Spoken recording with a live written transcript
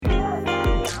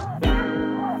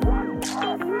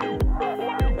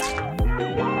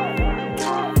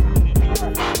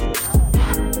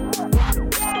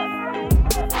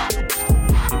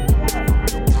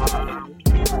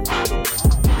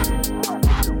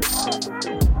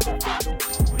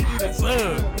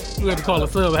sub. We had to call a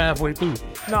sub halfway through.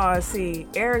 No, see,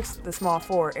 Eric's the small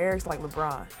forward. Eric's like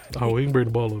LeBron. Oh, he can bring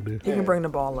the ball up there. He can bring the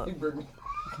ball up.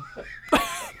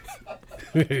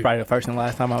 Probably the first and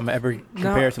last time I'm ever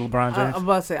compared to LeBron James. I'm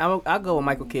about to say, I'll go with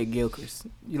Michael Kidd Gilchrist.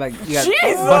 You got Jesus!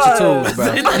 a bunch of tools,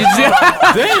 bro.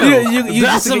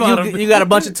 You got a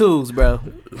bunch of tools, bro.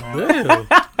 Damn.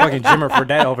 Fucking Jimmer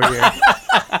Fredette over here.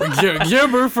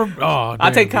 Jimmer from. Oh,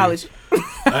 I'll take college.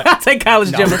 I'll take college,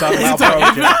 Jimmer. Talking about pro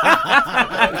Jim.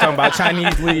 Talking about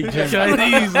Chinese league, Jimmer.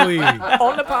 Chinese league.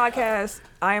 On the podcast,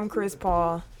 I am Chris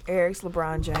Paul. Eric's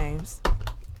LeBron James.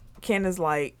 Ken is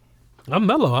like, I'm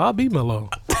mellow. I'll be mellow.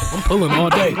 I'm pulling all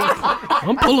day.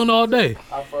 I'm pulling all day.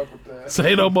 I fuck with that.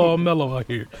 Say no more mellow out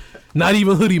here. Not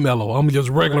even hoodie mellow. I'm just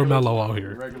regular mellow out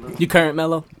here. Regular. You current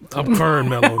mellow? I'm current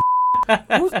mellow.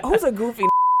 who's a goofy in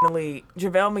the league?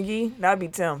 JaVale McGee? That'd be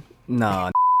Tim.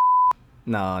 No,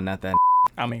 not that.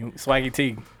 I mean, Swaggy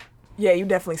T. Yeah, you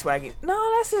definitely swaggy.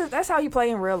 No, that's how you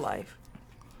play in real life.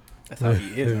 That's how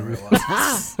he is in real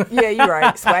life. Yeah, you're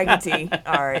right. Swaggy T.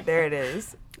 All right, there it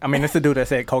is. I mean, that's the dude that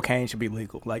said cocaine should be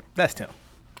legal. Like, that's Tim.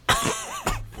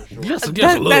 Just a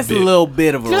That's little a little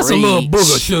bit of a Just a reach. little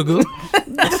booger sugar.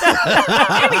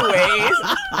 Anyways,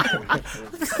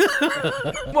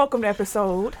 welcome to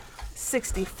episode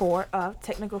 64 of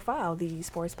Technical File, the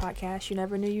sports podcast you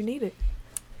never knew you needed.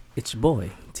 It's your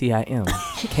boy,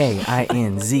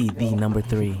 TIMKINZ, the number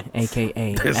 3,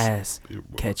 a.k.a. Ass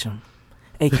Ketchum,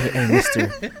 a.k.a.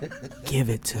 Mr. Give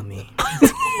It To Me.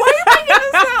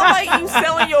 It sound like you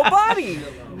selling your body.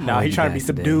 No, he's trying to be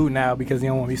subdued now because he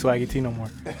don't want to be Swaggy T no more.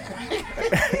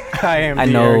 I am I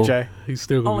the know. Eric J. He's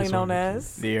still gonna Only be known sorry.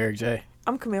 as. The Eric J.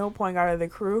 I'm Camille, point guard of the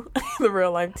crew, the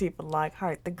real life T for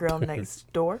Lockhart, the girl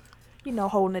next door. You know,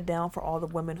 holding it down for all the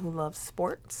women who love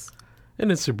sports.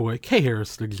 And it's your boy K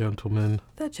Harris, the gentleman,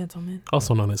 The gentleman.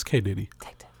 also known as K Diddy,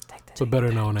 Take that. but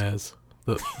better known as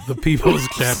the People's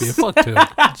Champion. Fuck him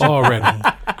already.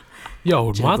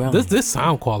 Yo, this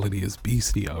sound quality is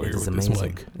beastie out here It's with amazing. this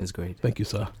mic. It's great. Thank you,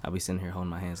 sir. I'll be sitting here holding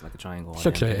my hands like a triangle. all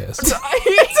Shut damn your day. ass.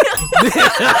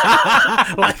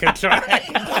 Like a triangle.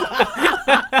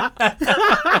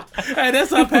 Hey, that's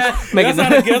how Making that's how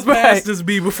the guest right. pastors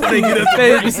be before they get up They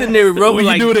there. be sitting there When rubbing you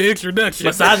like do the introduction.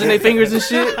 massaging their fingers and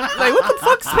shit. Like, what the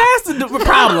fuck's pastor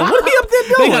problem? What are he up there They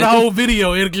doing? got a whole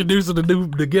video introducing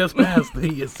the guest pastor. He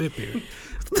just sit there.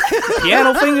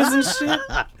 Piano fingers and shit.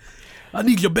 I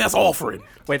need your best offering.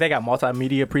 Wait, they got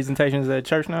multimedia presentations at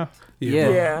church now?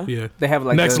 Yeah. Yeah. They have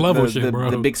like Next the, level the, shit, the, bro.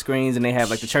 the big screens, and they have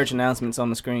like the church announcements on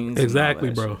the screens. and all Exactly,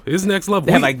 that bro. shit. It's next level.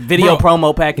 They have like video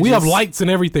promo packages. We have lights and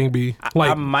everything, B. I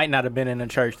Like might not have been in a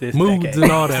church this moods decade.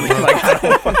 and all that,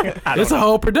 bro. It's a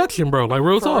whole production, bro. Like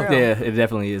real For talk. real. Yeah, it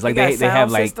definitely is. Like They, they have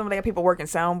sound like system. They got people working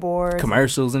soundboards.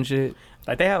 commercials and shit.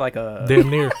 Like, they had like a...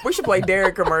 Damn near. We should play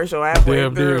Derek commercial halfway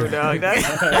Damn through, near. dog.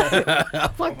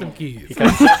 That's Fuck them kids.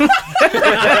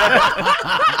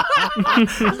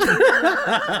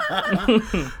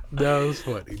 That was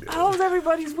funny. Dude. how was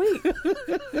everybody's week?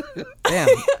 Damn.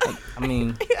 I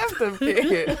mean, After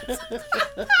kids.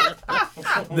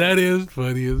 That is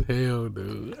funny as hell,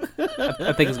 dude.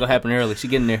 I think it's gonna happen early. She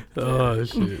getting there. Oh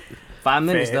shit. 5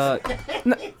 minutes, dog.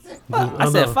 No, I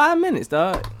said 5 minutes,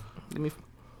 dog. Give me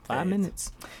 5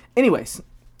 minutes. Anyways,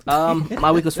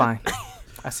 my week was fine.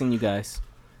 I seen you guys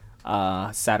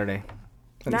Saturday,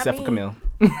 Not except me. for Camille.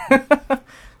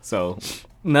 So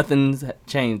nothing's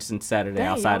changed since Saturday Dang,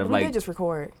 outside of we like did just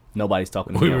record. nobody's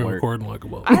talking to We me were at work. recording like a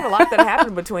mother. I have a lot that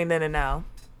happened between then and now.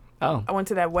 Oh, I went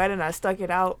to that wedding. I stuck it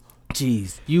out.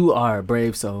 jeez, you are a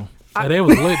brave soul. Hey, they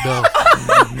was lit though.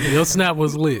 Your snap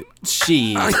was lit.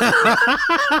 Shit,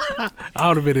 I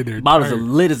would have been in there. bottles as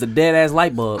turned. lit as a dead ass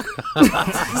light bulb.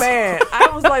 Man, I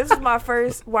was like, this is my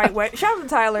first white wedding. Shout out to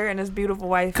Tyler and his beautiful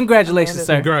wife. Congratulations, Amanda.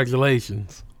 sir.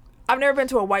 Congratulations. I've never been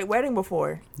to a white wedding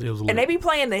before. It was lit. And they be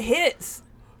playing the hits,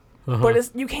 Uh-huh.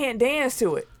 but you can't dance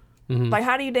to it. Like,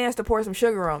 how do you dance to Pour Some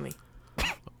Sugar on Me?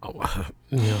 Oh,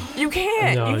 yeah. You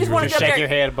can't. No, you just you want to Just jump shake there. your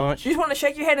head a bunch. You just want to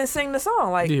shake your head and sing the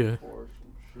song. Like, Yeah.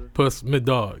 Plus, mid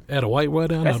dog at a white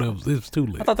wedding. I know that it was too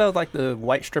lit. I thought that was like the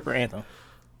white stripper anthem.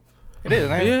 It is,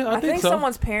 ain't it? Yeah, I I think think so.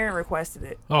 someone's parent requested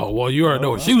it. Oh well, you already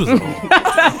know what she was on.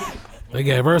 They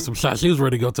gave her some shots. She was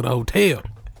ready to go to the hotel.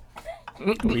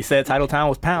 We said Title Town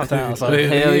was Pound Town. So.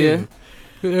 Hell yeah.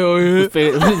 Hell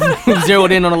yeah.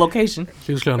 Zeroed in on a location.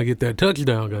 She was trying to get that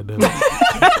touchdown. Goddamn.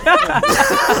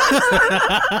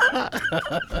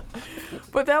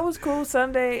 But that was cool.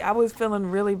 Sunday, I was feeling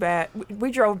really bad.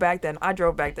 We drove back then. I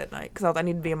drove back that night because I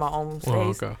needed to be in my own space. Oh,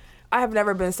 okay. I have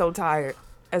never been so tired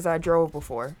as I drove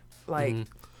before. Like,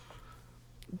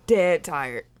 dead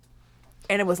tired.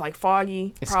 And it was like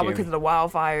foggy, It's probably scary. because of the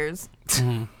wildfires.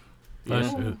 That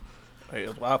shit. Wait, it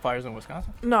was wildfires in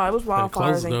Wisconsin? No, it was wildfires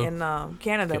closed in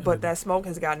Canada, but that smoke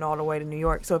has gotten all the way to New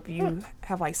York. So if you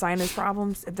have like sinus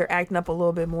problems, if they're acting up a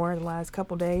little bit more the last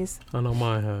couple days, I know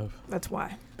mine have. that's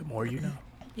why. The more you know.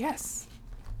 Yes.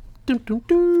 I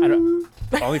don't,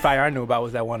 the only fire I knew about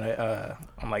was that one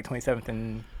on like 27th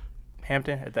and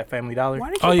Hampton at that Family Dollar. Why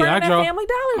did you Oh, yeah, burn I that drove- Family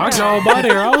Dollar I down? drove by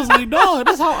there. I was like, no,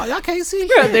 that's how y'all can't see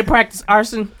Yeah, shit. they practice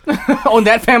arson on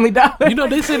that Family Dollar. You know,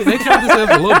 they said they tried this as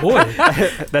a little boy, That's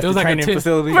It was the like a training 10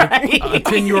 facility. a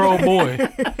 10-year-old boy.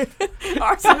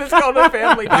 Arsonists go to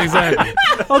Family Dollar. Exactly.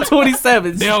 On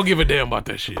 27th. They don't give a damn about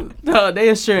that shit. No, they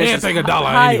insurance They is take $1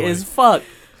 high anyway. as fuck.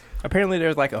 Apparently,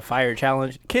 there's like a fire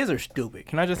challenge. Kids are stupid.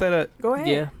 Can I just say that? Go ahead.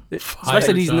 Yeah. Fire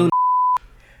Especially these new.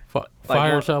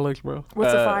 fire what? challenge, bro.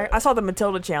 What's the fire? I saw the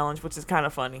Matilda challenge, which is kind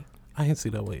of funny. I didn't see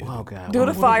that way. Oh, God. Do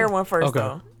the fire one first, Okay.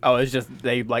 though. Oh, it's just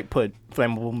they like put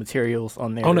flammable materials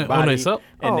on their On their body self?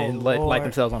 and Oh, then light Lord.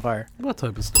 themselves on fire. What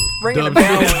type of stuff? Ringing the Dumb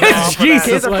bell. shit. and all for that. Jesus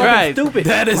Kids are fucking Christ. Stupid.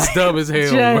 That is dumb as hell,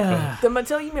 bro. Yeah. The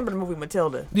Matilda, you remember the movie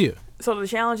Matilda? Yeah. So the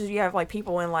challenge is you have like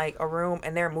people in like a room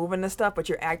and they're moving the stuff, but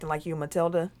you're acting like you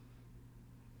Matilda.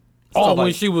 Oh, like-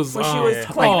 when she was When she was yeah.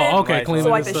 cleaning. Oh, okay, Right. cleaning So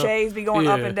like and the stuff. shades be going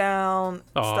up Yeah. and down,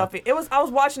 Oh. stuff. It was. I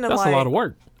was watching them That's like a lot of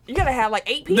work. you gotta have like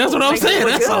 8 people. That's what to I'm make it saying.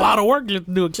 look That's a good. lot of work just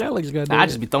to do a challenge. Goddamn. I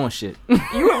just be throwing shit. You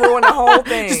would ruin the whole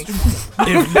thing.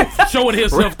 Showing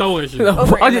himself throwing shit. Those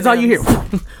were That's all you hear.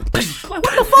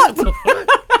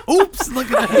 Oops, look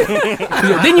at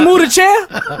that. Didn't you move the chair?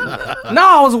 No,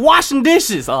 I was washing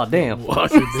dishes. Oh, damn.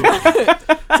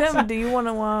 Tim, do you want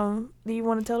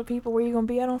to tell the people where you're gonna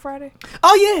be at on Friday?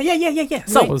 Oh, yeah.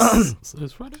 So,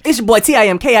 It's Friday. it's your boy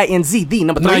TIMKINZ, the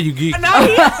number 3. Now you geek. No,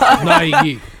 he- Now you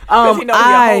geek. he know he a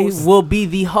I host. will be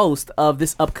the host of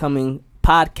this upcoming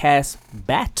podcast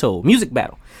battle, music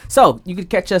battle. So you can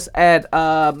catch us at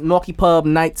Milwaukee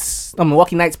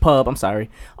Nights Pub. I'm sorry,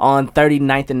 on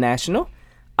 39th and National.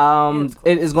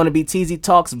 It is going to be TZ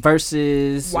Talks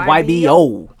versus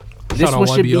YBO. This Shout out one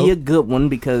should YBO. be a good one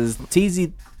because TZ,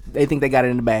 they think they got it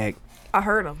in the bag. I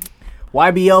heard him.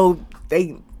 YBO,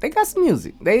 they got some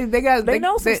music. They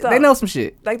know some stuff. They know some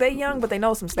shit. Like they young, but they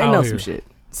know some They stuff. know Oh, some yeah. shit.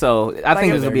 So I think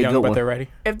if it's gonna They're be a young, good but one. they're ready.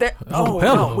 If they Oh, oh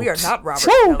hell no, no. we are not Robert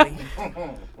Kelly.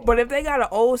 But if they got an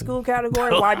old school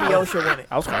category, YBO should win it.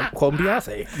 I was quoting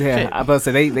Beyonce. Yeah, Shit. I was about to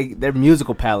say their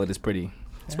musical palette is pretty.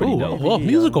 It's pretty Ooh, dope. well,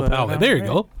 musical palette. There you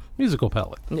go. Musical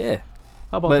palette. Yeah.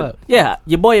 How about But that? yeah,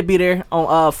 your boy will be there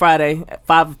on Friday at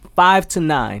 5 to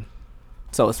 9.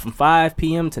 So it's from 5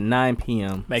 p.m. to 9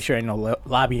 p.m. Make sure ain't no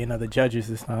lobbying of the judges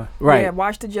this time. Right. Yeah,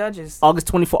 watch the judges. August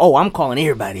 24th. Oh, I'm calling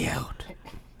everybody out.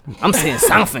 I'm saying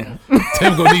something.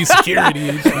 Tim gonna need security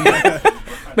and shit. I'm Tim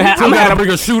gonna gotta have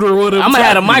bring a shooter with him.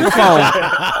 a microphone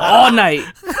all night.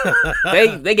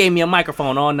 They gave me a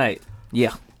microphone all night.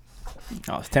 Yeah.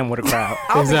 Oh, it's Tim with a crowd.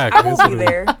 Exactly, I will that's be what it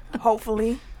there,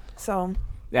 hopefully. So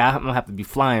Yeah, I'm gonna have to be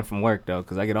flying from work though,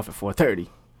 because I get off at 4:30.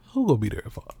 Who gonna be there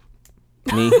at 5?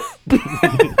 Me.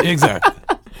 Exactly.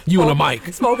 You and the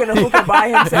mic. smoking a hookah by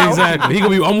himself. Exactly. He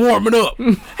gonna be. I'm warming up.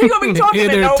 He gonna be talking In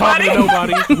to there nobody. talking to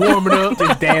nobody. Warming up.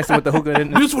 Just dancing with the hookah.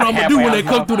 This what I'm gonna do when they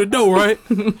come through the door, right?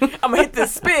 I'm gonna hit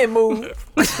this spin move.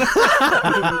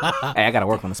 Hey, I gotta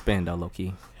work on the spin though, low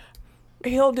key.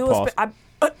 He'll do Pause. a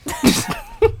spin.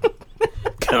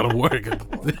 Gotta work.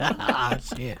 Ah,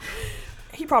 shit.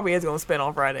 He probably is gonna spin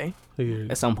on Friday. Yeah.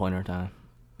 At some point in time.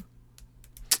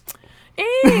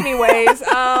 Anyways,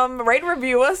 rate and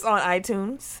review us on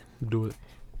iTunes. Do it.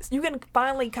 You can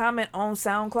finally comment on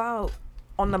SoundCloud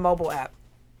on the mobile app.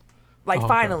 Like Oh, okay.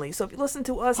 finally. So if you listen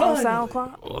to us on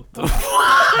SoundCloud, What the?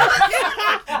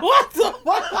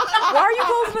 why are you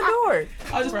closing the door?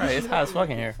 Right, it's hot as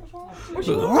fucking here. What did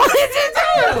you do?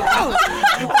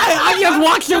 I just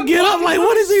watched him get up. Like,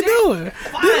 what is he doing?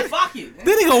 Fuck it.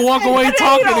 Then he gonna walk away And then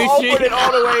talking he and don't open shit. it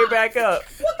all the way back up.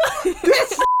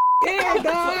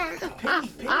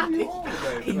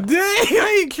 Dang,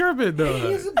 I ain't tripping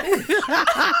though.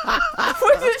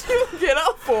 What did you get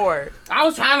up for? I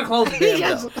was trying to close the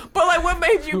damn door. But like, what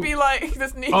made you be like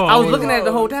this? Needs Oh, I was looking at it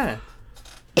the whole time.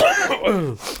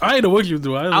 I ain't know what you was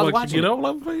doing. I was just watched you watching get up.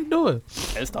 Like, what are you doing?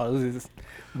 I just thought it was his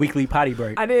weekly potty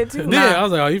break. I did too. Yeah, I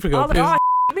was like, oh, you I forgot was like, piss.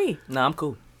 oh, me. Nah, I'm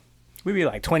cool. We be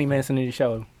like 20 minutes into the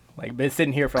show. Like, been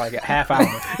sitting here for like a half hour.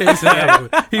 Exactly.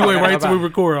 He went Okay, right till we bye.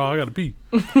 record. Oh, I gotta pee.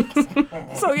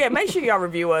 So yeah, make sure y'all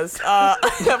review us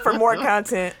for more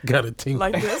content Gotta tink.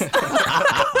 like this.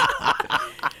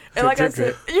 And like Drip, I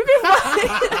drip, said, you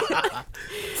can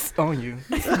On you.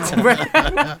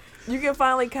 you can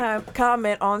finally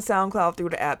comment on SoundCloud through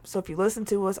the app. So if you listen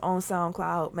to us on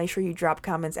SoundCloud, make sure you drop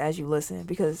comments as you listen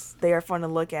because they are fun to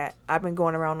look at. I've been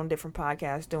going around on different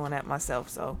podcasts doing that myself,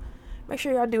 so make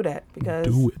sure y'all do that because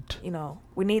Do it.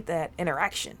 we need that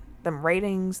interaction, them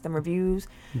ratings, them reviews.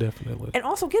 Definitely. And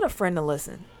also get a friend to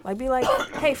listen. Like, be like,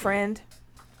 hey, friend,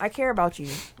 I care about you.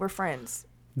 We're friends.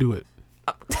 Do it.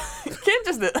 You can't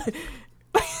just...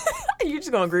 You're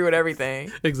just going to agree with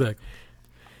everything. Exactly.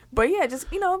 But yeah, just,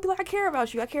 be like, I care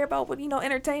about you. I care about what,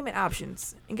 entertainment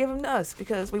options. And give them to us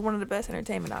because we're one of the best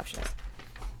entertainment options.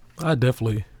 I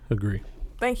definitely agree.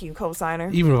 Thank you, co-signer.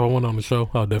 Even if I went on the show,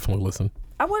 I'll definitely listen.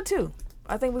 I would too.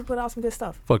 I think we put out some good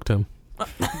stuff. Fuck Tim.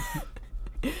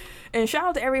 And shout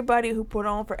out to everybody who put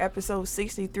on for episode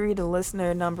 63. The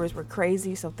listener numbers were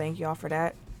crazy, so thank y'all for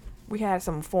that. We had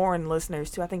some foreign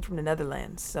listeners too, I think from the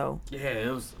Netherlands. So Yeah,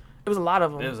 it was a lot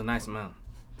of them. It was a nice amount.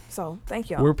 So thank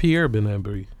y'all. Where Pierre been at,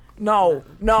 Bree? No.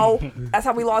 That's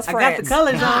how we lost I France. got the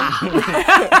colors on.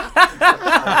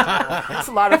 It's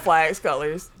a lot of flags,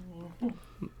 colors.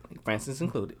 France is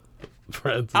included.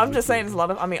 I'm just saying it's a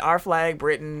lot of, our flag,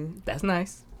 Britain. That's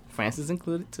nice. France is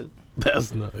included too.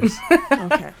 That's nice.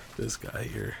 Okay. This guy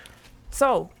here.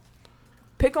 So,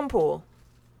 pick 'em pool.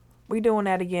 We doing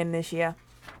that again this year.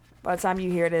 By the time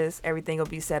you hear this, everything will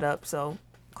be set up. So,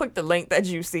 click the link that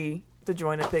you see to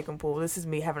join the pick 'em pool. This is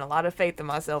me having a lot of faith in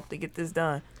myself to get this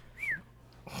done.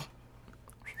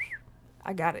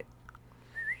 I got it.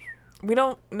 We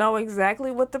don't know exactly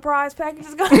what the prize package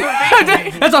is going to be.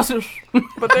 That's awesome.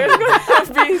 But there's going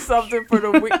to be something for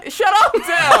the week. Shut up,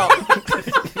 Dell.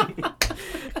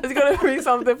 There's going to be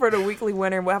something for the weekly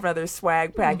winner. We'll have another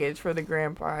swag package for the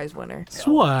grand prize winner.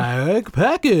 Swag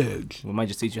package. We might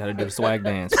just teach you how to do the swag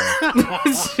dance.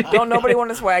 Don't nobody want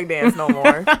to swag dance no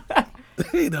more.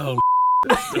 They don't.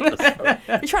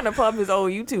 He's trying to pub his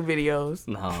old YouTube videos.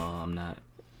 No, I'm not.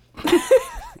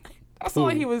 That's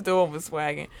what he was doing with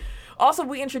swagging. Also,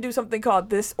 we introduced something called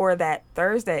This or That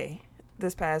Thursday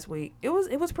this past week. It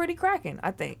was pretty cracking, I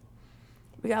think.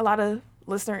 We got a lot of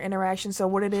listener interaction. So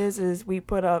what it is we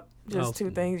put up just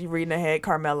two things. You reading ahead,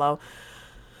 Carmelo.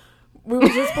 We were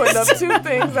just putting up two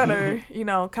things that are,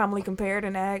 commonly compared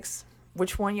and asked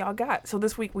which one y'all got. So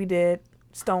this week we did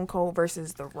Stone Cold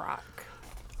versus The Rock.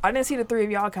 I didn't see the three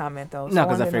of y'all comment though. So No,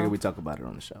 because I figured we'd talk about it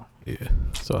on the show. Yeah,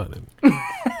 so I didn't.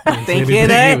 Thinking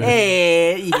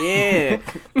ahead, yeah.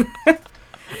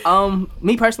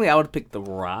 Me personally, I would pick The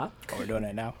Rock. Oh, we're doing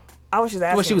that now. I was just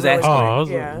asking. Well, she was really asking. quick. I was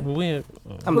Yeah.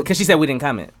 like, Because she said we didn't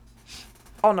comment.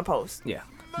 On the post. Yeah.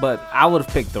 But I would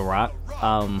have picked The Rock,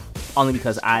 only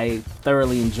because I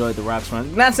thoroughly enjoyed The Rock's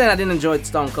run. Not saying I didn't enjoy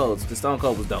Stone Cold's. The Stone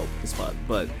Cold was dope as fuck,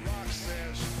 but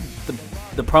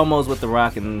the promos with The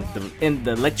Rock and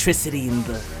the electricity and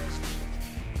the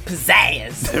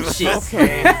pizzazz and shit.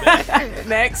 Okay.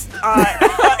 Next.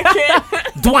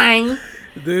 Dwayne.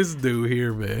 This dude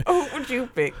here, man. Who would you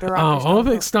pick? The Rock. I'm gonna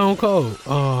pick Stone Cold.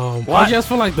 I just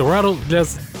feel like the rattle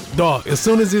dog. As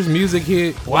soon as his music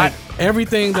hit, like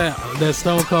everything that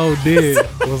Stone Cold did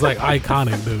was like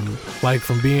iconic, dude. Like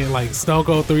from being like Stone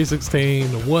Cold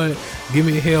 316 to what? Give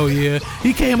me a hell yeah.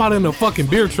 He came out in a fucking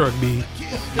beer truck, B.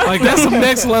 Like that's some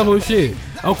next level shit.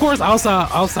 Of course,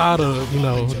 outside of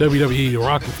WWE, The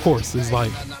Rock, of course, is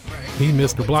like he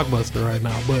Mr. Blockbuster right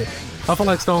now. But I feel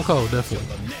like Stone Cold definitely.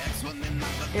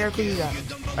 Eric, who you got?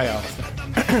 I got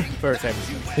first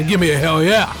everything. And give me a hell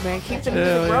yeah. Man, keep the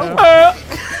music rolling.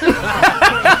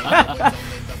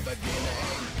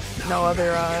 No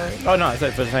other. Oh no, I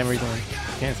said for the same reason.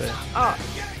 Can't say it. I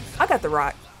got The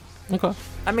Rock. Okay.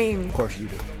 I mean, Of course you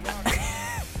do.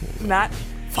 not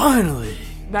Finally.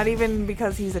 not even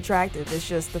because he's attractive. It's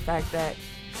just the fact that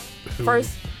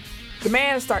first, the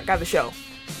man got the show,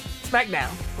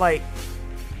 SmackDown. Like,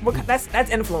 that's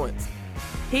influence.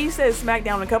 He said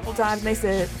SmackDown a couple times, and they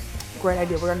said, "Great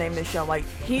idea. We're gonna name this show." Like,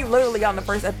 he literally got on the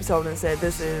first episode and said,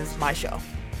 "This is my show.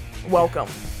 Welcome."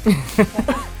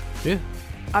 Yeah.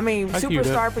 I mean, I hear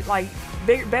superstar, but like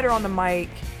better on the mic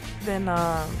than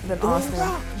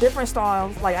Austin. Different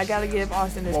styles. Like, I gotta give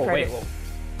Austin his credit.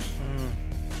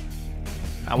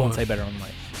 I won't say better on the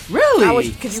mic. Really?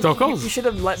 You should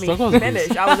have let me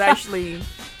finish. I was actually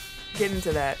getting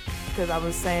to that because I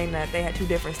was saying that they had two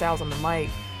different styles on the mic.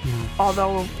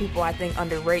 Although people, I think,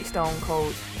 underrate Stone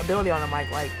Cold's ability on the mic.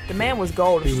 Like, the man was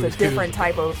gold. It's just a different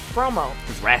type of promo.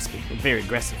 It's raspy and very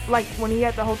aggressive. Like, when he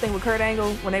had the whole thing with Kurt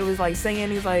Angle, when they was, like,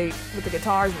 singing, he's, like, with the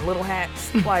guitars and little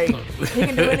hats. Like, he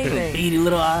can do anything. Beady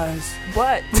little eyes.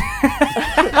 But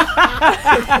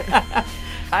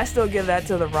I still give that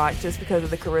to The Rock just because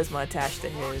of the charisma attached to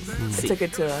his. It took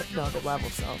it to another level,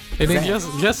 so. And then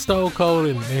just Stone Cold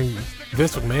and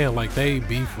Vince McMahon, like, they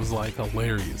beef was, like,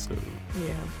 hilarious, dude.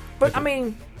 Yeah. But, I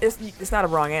mean, it's not a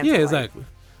wrong answer. Yeah, like, exactly.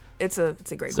 it's a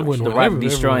great So question. The Rock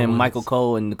destroying everyone Michael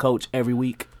Cole and the coach every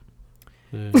week.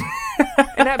 Yeah.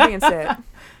 And that being said,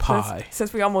 Pie.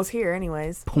 Since we almost here,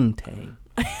 anyways. Poontang.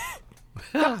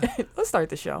 Let's start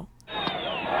the show.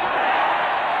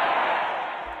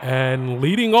 And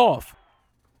leading off.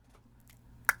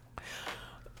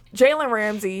 Jalen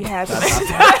Ramsey has.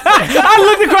 I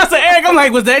looked across at Eric. I'm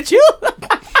like, was that you?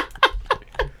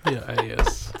 Yeah,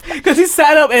 yes. Because he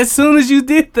sat up as soon as you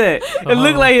did that. It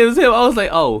looked like it was him. I was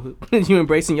like, oh, you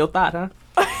embracing your thought, huh?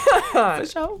 For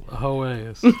sure. Whole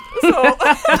ass. So,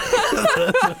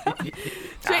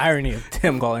 The irony of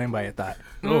Tim calling anybody a thought.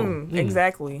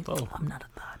 exactly. Oh, I'm not a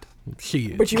thought.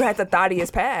 shit. But you had the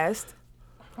thoughtiest past.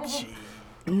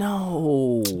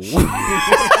 No. Shit.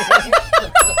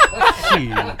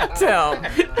 Tim.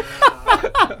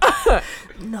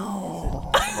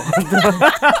 No.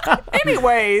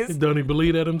 Anyways, Don't he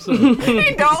believe that himself?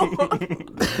 he don't.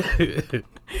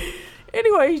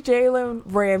 Anyways, Jalen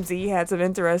Ramsey had some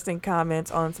interesting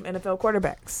comments on some NFL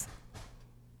quarterbacks.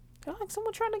 Y'all like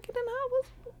someone trying to get in the house?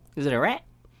 Is it a rat?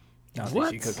 No, I think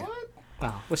What? she cooking.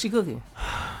 Oh, what's she cooking?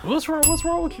 What's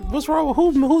wrong with you? What's wrong with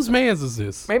whose man's is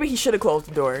this? Maybe he should have closed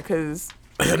the door because.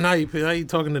 now you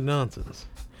talking to nonsense.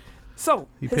 So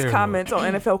He his paranoid. comments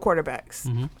on NFL quarterbacks.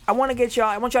 I want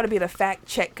y'all to be the fact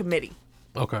check committee.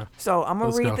 Okay. So I'm gonna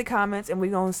Let's read go. the comments and we're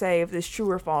gonna say if it's true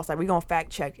or false. Like we're gonna fact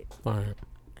check it. All right.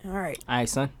 All right. All right,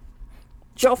 son.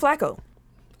 Joe Flacco.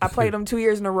 I played him 2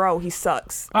 years in a row. He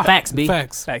sucks. Facts, B.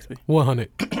 Facts. Facts, B. 100.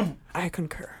 I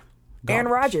concur. Aaron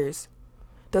Rodgers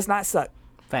does not suck.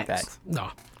 Facts. Facts.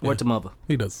 Nah. Word to mother.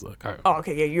 He does suck. All right. Oh,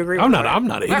 okay, yeah, you agree. I'm with not. that. I'm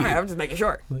not an All idiot. right, I'm just making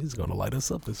sure. He's gonna light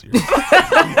us up this year.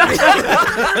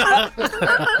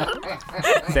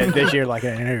 This year like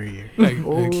in every year. hey,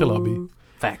 chill out, B.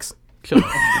 Facts. Chill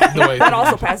out. No way. That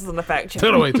also passes on the fact check.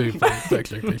 Tell the way to fact check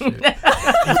this shit.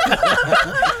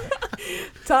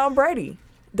 Tom Brady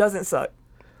doesn't suck.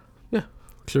 Yeah.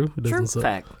 True. It doesn't True. suck.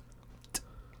 Fact.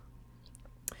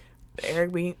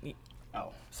 Eric B.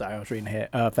 Oh, sorry, I was reading ahead.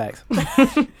 Facts.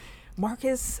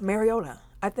 Marcus Mariota.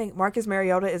 I think Marcus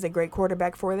Mariota is a great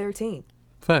quarterback for their team.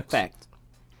 Facts. Fact.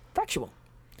 Factual.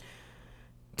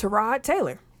 Tyrod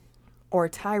Taylor. Or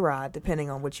Tyrod, depending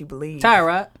on what you believe.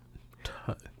 Tyrod.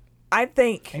 I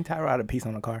think Ain't Tyrod a piece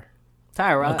on the car?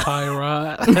 Tyrod.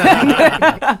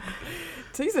 Tyrod.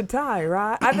 he's a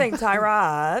Tyrod. I think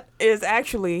Tyrod is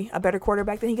actually a better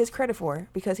quarterback than he gets credit for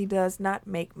because he does not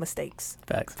make mistakes.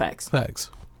 Facts. Facts.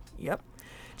 Facts. Yep.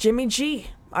 Jimmy G.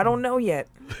 I don't know yet.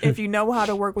 If you know how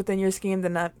to work within your scheme,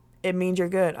 then it means you're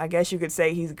good. I guess you could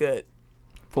say he's good.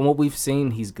 From what we've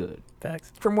seen, he's good.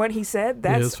 Facts. From what he said,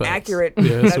 Yeah, that's it's facts. accurate.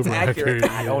 Yeah, it's that's super accurate.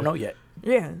 accurate. I don't know yet.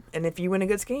 Yeah, and if you win a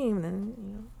good scheme, then you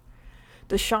know.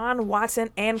 Deshaun Watson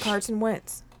and Carson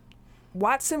Wentz.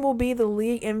 Watson will be the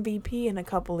league MVP in a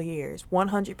couple of years,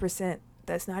 100%.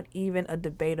 That's not even a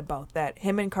debate about that.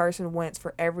 Him and Carson Wentz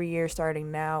for every year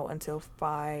starting now until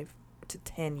 5 to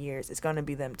 10 years. It's going to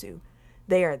be them two.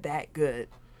 They are that good.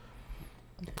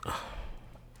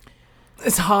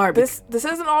 It's hard. This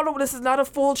isn't all. This is not a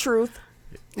full truth.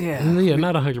 Yeah. Yeah,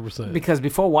 not 100%. Because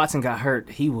before Watson got hurt,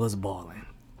 he was balling.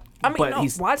 I mean, But no,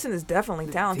 he's- Watson is definitely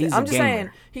talented. he's a I'm just saying,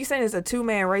 gamer. he's saying it's a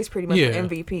two-man race pretty much yeah, for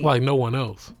MVP. like no one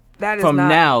else. That is From not,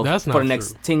 now That's for not the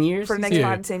next true. 10 years? for the next Yeah,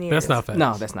 5 to 10 years. that's not facts.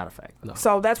 No, that's not a fact. No.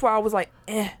 So that's why I was like,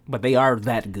 But they are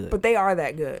that good. but they are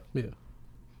that good. Yeah,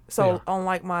 So Yeah. on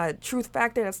like my truth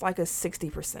factor, that's like a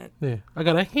 60%. yeah. I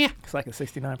got a yeah. It's like a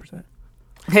 69%.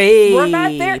 hey. We're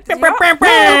not there.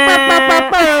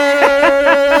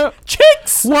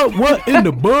 Chicks. What in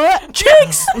the butt?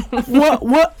 Chicks.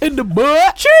 What in the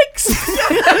butt? Chicks.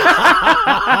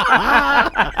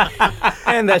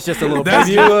 And that's just a little That's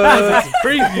preview that's a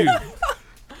preview.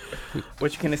 of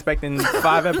what you can expect in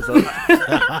 5 episodes.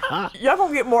 Y'all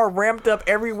gonna get more ramped up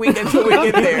every week until we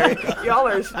get there. Y'all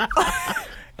are.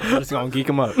 I'm just going to geek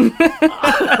them up. Just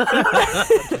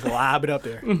lob it up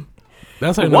there.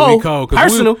 That's how I know Whoa, we cold.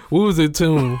 personal. We was in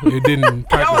tune. It didn't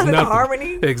practice Y'all was in nothing.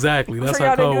 harmony. Exactly. That's For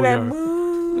how y'all to cold do we that are.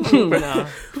 move. No.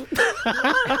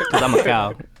 Because I'm a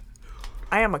cow.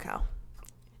 I am a cow.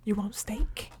 You want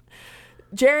steak?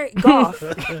 Jared Goff.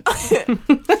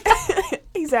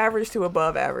 He's average to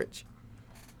above average.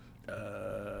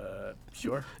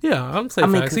 Sure. Yeah, I'm saying I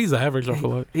mean, facts. 'cause He's average. I feel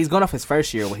like. He's gone off his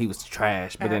first year where he was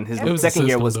trash, but then his It was the second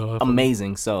year system, was though, I feel like.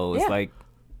 amazing. So it's Yeah. like,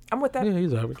 I'm with that. Yeah,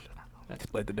 he's average. That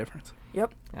split the difference.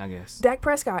 Yep. I guess. Dak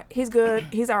Prescott. He's good.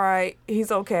 He's all right.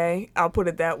 He's okay. I'll put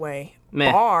it that way.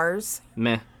 Meh. Bars.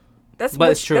 Meh. That's But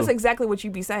what, it's true. That's exactly what you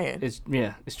be saying. It's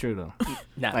true though.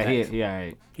 Nah, Like facts. he all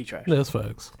right. He trash. That's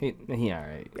facts. He all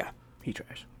right. He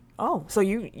trash. Oh, so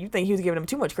you think he was giving him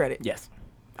too much credit? Yes.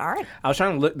 All right. I was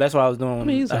trying to look. That's what I was doing when I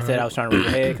mean, he's I said alright. I was trying to read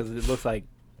ahead because it looks like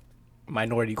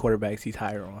minority quarterbacks he's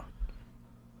higher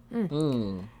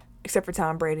on. except for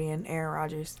Tom Brady and Aaron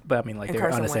Rodgers. But I mean, like, And they're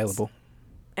Carson Wentz. unassailable.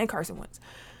 And Carson Wentz.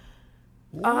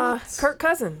 Kirk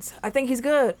Cousins. I think he's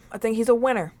good. I think he's a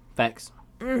winner. Facts.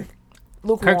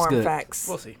 Lukewarm Kirk's good. facts.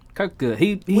 We'll see. Kirk good.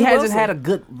 He We will hasn't see. had a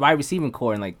good wide receiving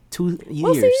core in like 2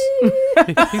 We'll years.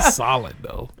 see. He's solid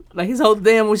though. Like his whole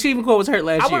damn receiving core was hurt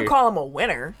last I year. wouldn't call him a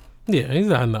winner. Yeah, he's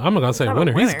not. I'm not gonna say Not a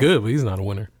winner. He's winner. good, but he's not a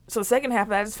winner. So the second half of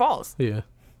that is false. Yeah.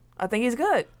 I think he's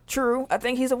good. True. I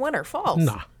think he's a winner. False.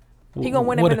 Nah. He gonna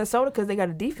win in what, Minnesota because they got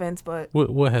a defense, but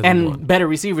what has he and won? better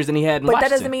receivers than he had in that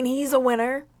Washington. doesn't mean he's a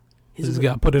winner. He's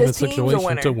got put in a his team's a situation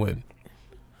winner. to win.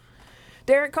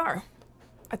 Derek Carr.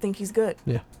 I think he's good.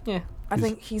 Yeah, Yeah. I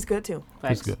think he's good too.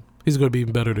 Facts. he's good. He's going to be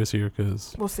even better this year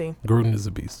because We'll see. Gruden is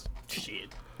a beast. Shit.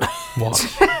 Watch.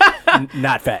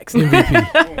 Not facts.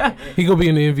 MVP. He gonna be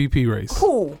in the MVP race.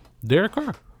 Who? Derek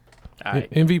Carr. All right.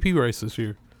 MVP race this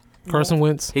year. Carson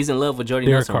Wentz. He's in love with Jordy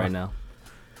Derek Nelson Carr. right now.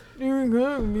 Derek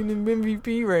Carr in the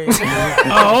MVP race.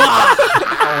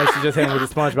 I want you just hit him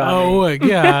with a SpongeBob. Oh, what?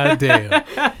 God damn.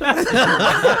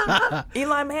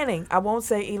 Eli Manning. I won't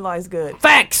say Eli's good.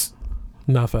 Facts.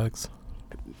 Not facts.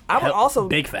 I would also.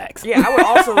 Big facts. Yeah, I would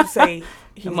also say.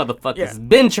 That motherfucker's yeah.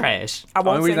 been trash. I The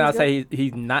won't only reason I he's good. say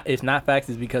he's not, it's not facts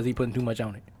is because he putting too much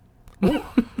on it.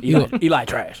 Eli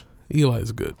trash.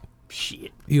 Eli's good.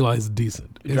 Shit. Eli's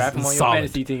decent. You draft him on your solid.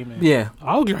 fantasy team. Man. Yeah.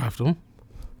 I'll draft him.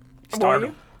 Start Will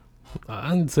him. I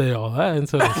didn't say all that. I didn't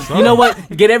say the You know what?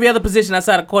 Get every other position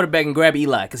outside of quarterback and grab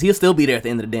Eli because he'll still be there at the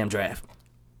end of the damn draft.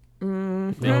 I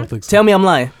don't think so. Tell me I'm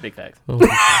lying. Big facts. I don't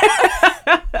think so.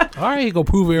 All right, he gonna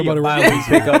prove everybody wrong.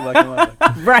 Pick up like a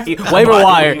motherfucker. Right. Waiver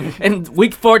wire. And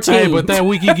week 14. Hey, but that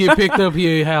week he get picked up,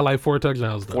 he had like 4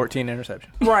 touchdowns. Though. 14 interceptions.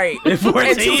 Right. And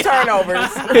 2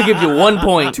 turnovers. He'll give you 1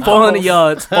 point, 400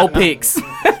 yards, 4 picks.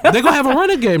 They're gonna have a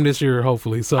running game this year,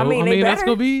 hopefully. So I mean, they that's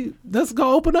better. that's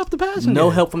gonna open up the passing No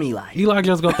game. help from Eli. Eli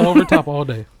just gonna throw over the top all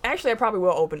day. Actually, I probably will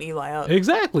open Eli up.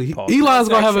 Exactly. Pause. Eli's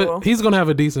gonna have Sexual. he's gonna have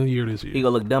a decent year this He year. gonna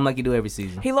look dumb like you do every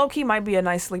season. He low key might be a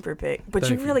nice sleeper pick, but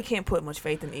Thank you you. really can't put much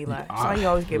faith in Eli. So you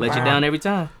always get Let you burned. down every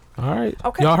time. All right.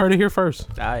 Okay. Y'all heard it here first.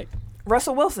 All right.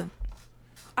 Russell Wilson.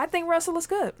 I think Russell is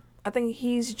good. I think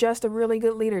he's just a really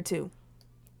good leader too.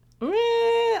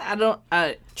 I don't.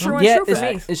 True and yeah, true for it's,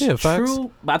 me. it's Yeah, facts.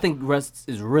 true, but I think Russ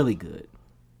is really good.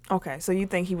 Okay, so you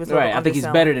think he was a little Right. I think he's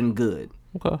underselling. better than good.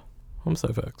 Okay. I'm gonna say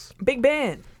facts. Big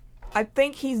Ben. I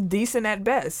think he's decent at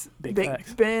best. Big Big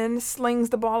facts. Ben slings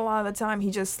the ball a lot of the time.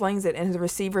 He just slings it, and his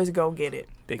receivers go get it.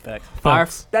 Big facts.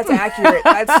 Facts. That's accurate.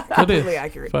 That's It is. completely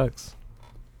accurate. Facts.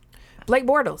 Blake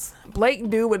Bortles. Blake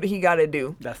do what he got to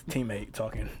do. That's teammate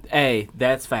talking. Hey,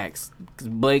 that's facts. 'Cause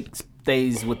Blake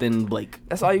stays within Blake.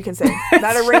 That's all you can say.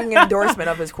 Not a ringing endorsement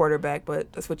of his quarterback,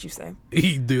 but that's what you say.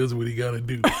 He does what he gotta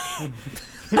do.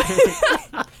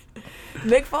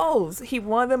 Nick Foles. He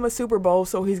won them a Super Bowl,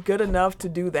 so he's good enough to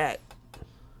do that.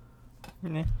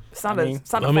 It's not I a, mean-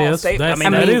 it's not a I mean, false that's-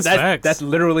 statement. that is that's, facts. That's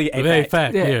literally a Hey, fact.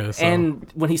 fact. Yeah. Yeah. So. And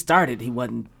when he started, he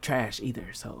wasn't trash either.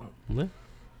 So Yeah.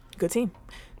 Good team.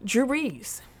 Drew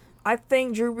Brees. I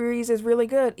think Drew Brees is really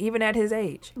good, even at his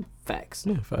age. facts.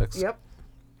 Yeah, facts. Yep.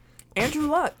 Andrew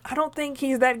Luck. I don't think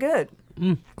he's that good.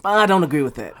 I don't agree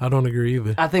with that. I don't agree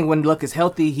either. I think when Luck is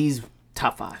healthy, he's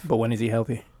top 5. But when is he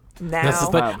healthy? Now, That's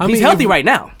the thing. I he's mean, healthy if- right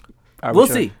now. Are we We'll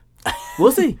sure? see.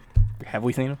 We'll see. Have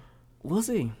we seen him? We'll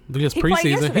see. Just He played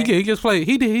preseason. yesterday. He just played.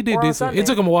 He did Or on decent. Sunday. It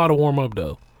took him a while to warm up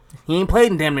though. He ain't played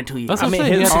in damn near 2 years. That's I what I'm mean,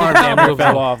 saying. his He had arm to damn get near time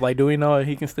fell to- off. Like, do we know if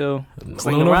he can still I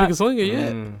swing don't the know if he rock? can swing it yet.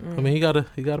 I mean, he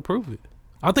gotta prove it.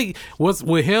 I think what's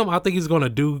with him. I think he's gonna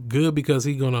do good because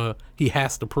he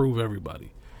has to prove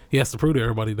everybody. He has to prove to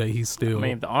everybody that he's still. I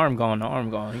mean, if the arm gone, the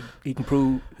arm gone. He can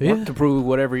prove Yeah. want to prove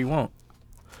whatever he want.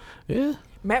 yeah.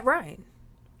 Matt Ryan.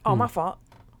 Oh, my fault.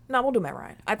 No, we'll do Matt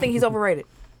Ryan. I think he's overrated.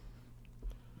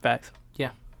 Facts.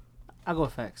 Yeah. I'll go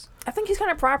with facts. I think he's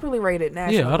kind of properly rated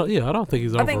nationally. I don't think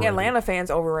he's. I think overrated. Atlanta fans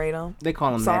overrate him. They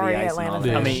call him Sorry, Matty Ice Atlanta and all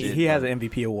that fans. I mean, shit, he has but an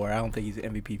MVP award. I don't think he's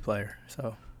an MVP player.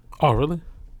 So Oh really?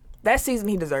 That season,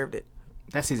 he deserved it.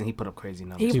 that season he put up crazy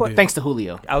numbers. He He put did. Thanks to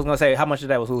Julio. I was gonna say, how much of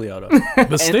that was Julio though?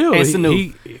 But still, and he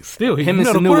Sanu. he Him you and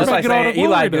know, the Sanu. quarterback That's like get all the saying Eli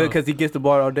glory, good though. because he gets the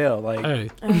ball to Odell. Like Hey,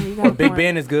 You got a Big point.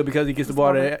 Ben is good because he gets the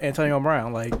ball to Antonio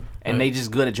Brown. Like And they just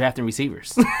good at drafting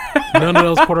receivers. none of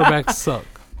those quarterbacks suck.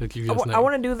 Like you just I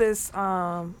want to do this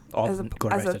all as a,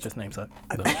 quarterbacks as a that just names up.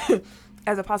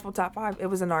 as a possible top 5. It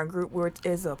was in our group where it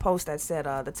is a post that said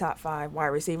the top 5 wide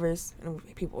receivers, and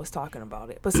people was talking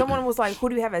about it. But someone was like, "Who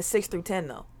do you have at 6 through 10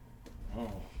 though?"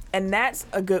 And that's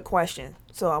a good question.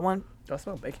 So I want. Do I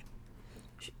smell bacon?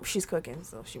 She's cooking,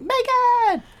 so she.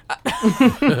 Bacon!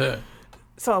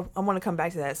 So I want to come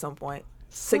back to that at some point.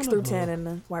 6 through 10 and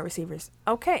the wide receivers.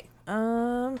 Okay.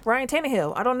 Ryan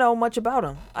Tannehill. I don't know much about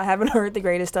him. I haven't heard the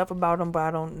greatest stuff about him, but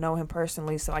I don't know him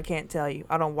personally, so I can't tell you.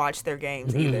 I don't watch their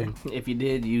games either. If you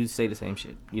did, you'd say the same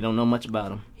shit. You don't know much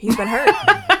about him. He's been hurt.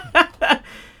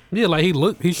 Yeah, like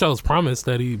he shows promise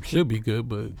that he should be good,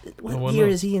 but What year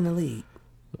is he in the league?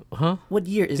 Huh? What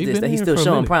year is He this been that he's here still for a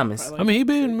showing minute. promise? I mean, he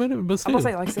been in a minute, but I'm still. gonna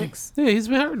say like 6. Yeah, he's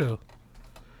been hurt though.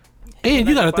 And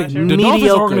you gotta think the Mediocre.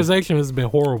 Dolphins organization has been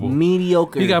horrible.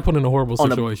 Mediocre. He got put in a horrible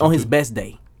situation on his too. best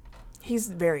day. He's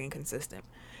very inconsistent.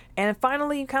 And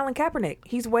finally, Colin Kaepernick.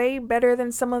 He's way better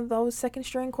than some of those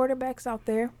second-string quarterbacks out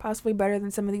there. Possibly better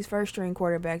than some of these first-string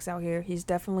quarterbacks out here. He's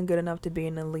definitely good enough to be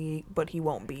in the league, but he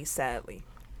won't be, sadly.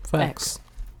 Facts.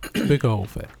 Big old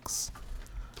facts.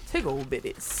 Big old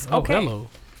bitties. Oh, Okay. hello.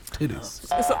 Titties.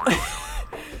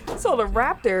 So the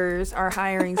Raptors are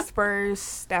hiring Spurs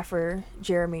staffer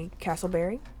Jeremy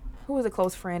Castleberry, who is a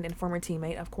close friend and former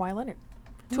teammate of Kawhi Leonard,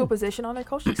 to a position on their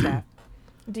coaching staff.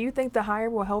 Do you think the hire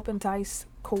will help entice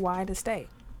Kawhi to stay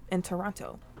in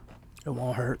Toronto? It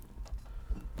won't hurt.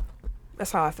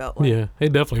 That's how I felt. Like, Yeah,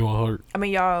 it definitely won't hurt. I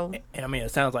mean, y'all. And I mean,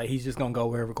 it sounds like he's just gonna go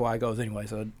wherever Kawhi goes anyway.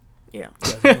 So Yeah. it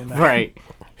doesn't really matter. Right.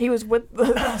 He was with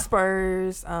the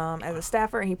Spurs as a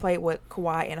staffer, and he played with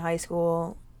Kawhi in high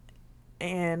school,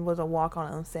 and was a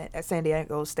walk-on at San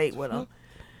Diego State with him.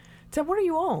 Tim, what are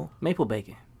you on? Maple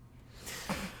bacon.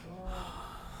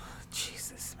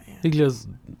 Jesus, man. He just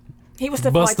He was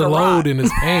stiff bust like a a load rock. in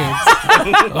his pants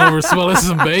over smelling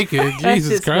some bacon. That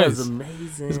Jesus shit smells Christ.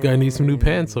 amazing. This guy needs some new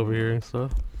pants over here and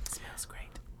stuff. Smells great.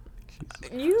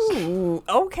 You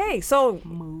okay? So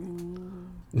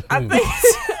I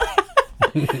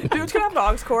think dude, can have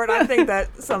dogs court. I think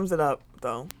that sums it up,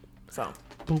 though. So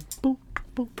Boom, boom,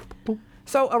 boom, boom.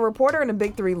 So a reporter in the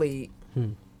Big Three league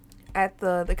at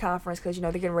the conference, because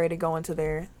they're getting ready to go into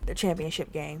their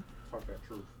championship game.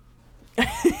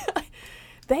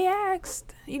 They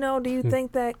asked, do you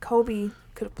think that Kobe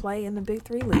could play in the Big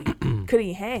Three league? Could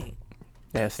he hang?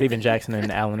 Yeah, Steven Jackson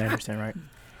and Allen Anderson, right?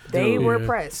 They Dude, were yeah.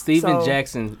 pressed. Steven So-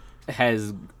 Jackson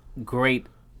has great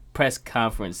press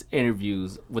conference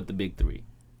interviews with the Big Three.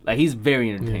 Like, he's very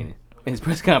entertaining in his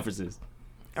press conferences.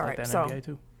 All Like right, that in so NBA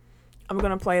too. I'm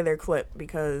gonna play their clip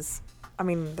because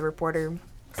the reporter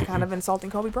is kind of insulting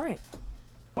Kobe Bryant.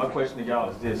 My question to y'all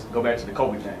is this: go back to the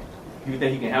Kobe thing. Do you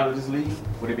think he can handle this league?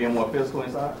 Would it be more physical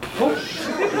inside?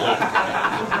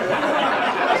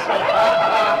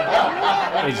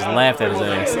 They just laughed at his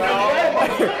ass.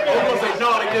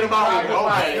 Get him out of here.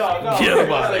 Get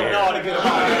him out of here.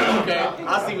 Okay,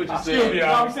 I see what you're saying. You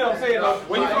know what I'm saying?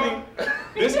 When you think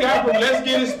this guy from Let's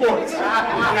Get It Sports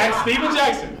asked Steven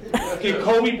Jackson, can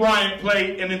Kobe Bryant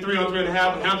play in the 3-on-3 and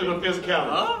handle the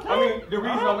physicality? I mean, the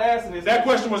reason I'm asking is that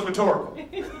question was rhetorical.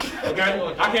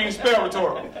 Okay, I can't spell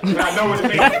rhetorical, but I know what it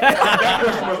means. That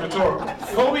question was rhetorical.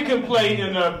 Kobe can play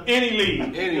in any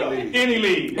league. Any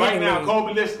league. Right now,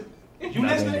 Kobe, listen. You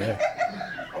listening?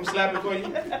 I'm slapping for you.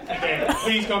 Man,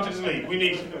 please come to this league. We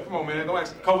need you. Come on, man. Don't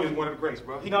ask. Kobe is one of the greats,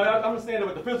 bro. No, I understand it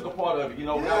with the physical part of it,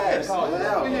 Yes,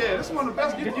 Yeah, this is one of the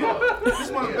best. This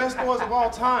is one of the best scores of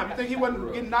all time. You think he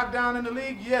wasn't getting knocked down in the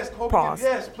league? Yes, Kobe. Pause.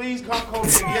 Yes, please come, Kobe.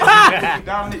 Yes, he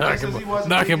dominated just as he was.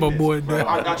 Knock him, my boy, down.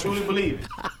 I truly believe it.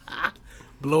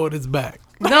 Blowing his back.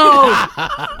 No!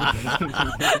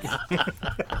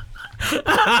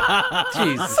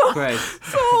 Jesus Christ.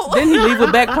 Didn't he leave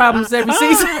with back problems every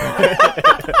season?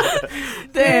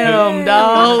 Damn,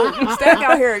 dog. Stack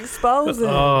out here exposing.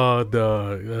 Oh,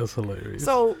 dog. That's hilarious.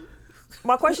 So,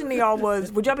 my question to y'all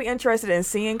was: would y'all be interested in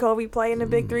seeing Kobe play in the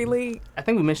Big Three league? I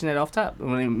think we mentioned that off top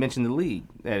when we mentioned the league,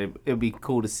 that it would be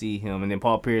cool to see him. And then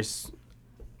Paul Pierce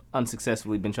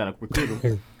unsuccessfully been trying to recruit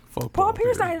him. Fuck Paul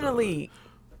Pierce not in the league.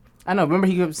 I know. Remember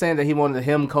he kept saying that he wanted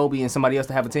him, Kobe, and somebody else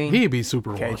to have a team? He'd be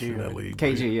super KG, washed in that right? league.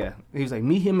 KG, yeah. He was like,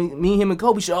 me, him, and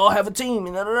Kobe should all have a team.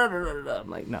 And I'm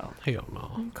like, no. Hell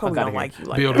no. Kobe outta don't here. like you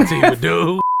like Build that. a team with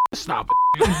dude. Stop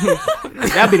it.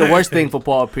 That'd be the worst thing for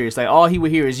Paul Pierce. Like, all he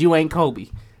would hear is, you ain't Kobe.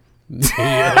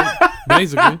 Yeah,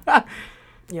 basically.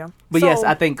 Yeah. But So, yes,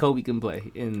 I think Kobe can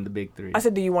play in the Big Three. I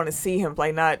said, do you want to see him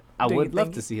play? Not. I do you would love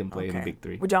think- to see him play in the Okay. Big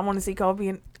Three. Would y'all want to see Kobe?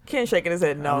 And Ken shaking his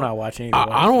head no. I'm not watching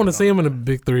either. I don't want to see him in the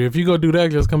Big Three. If you go do that,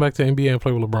 just come back to NBA and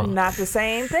play with LeBron. Not the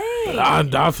same thing.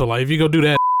 I feel like if you go do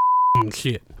that,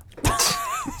 shit.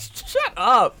 Shut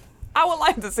up. I would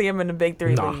like to see him in the Big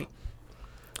Three Nah. league.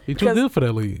 He too Because- good for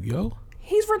that league, yo.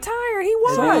 He's retired. He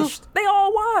washed. They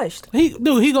all washed. He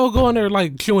gonna go in there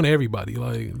like chewing everybody.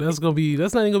 Like that's not even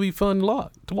gonna be fun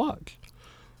to watch.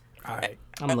 All right.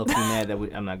 I'm a little too mad that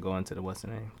I'm not going to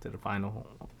the final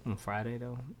on Friday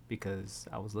though, because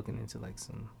I was looking into like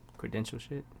some credential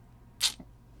shit.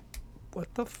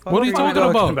 What the fuck? What are you talking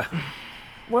about?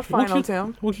 What final,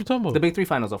 Tim? What you talking about? The Big Three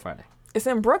finals on Friday. It's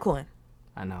in Brooklyn.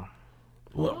 I know.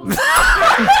 What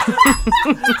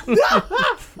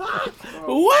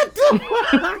the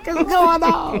fuck is going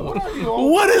on?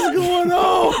 What is going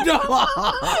on,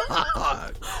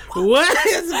 dog? What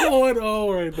is going on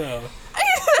right now?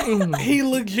 He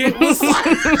legit was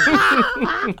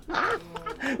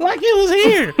like he was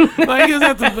here. Like he was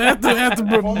at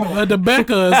the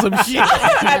Becca or some shit.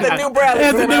 At the New Bradley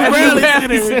At the New Bradley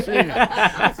Center and shit.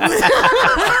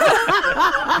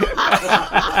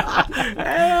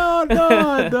 Hell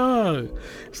no, dog.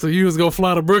 So you was gonna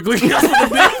fly to Brooklyn? Guess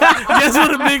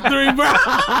what the Big Three, bro?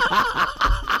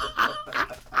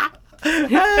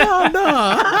 Hell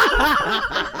no.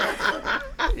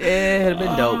 Yeah, it'd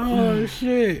been dope. Oh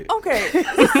shit. Okay.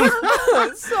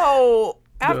 So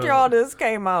after all this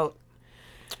came out,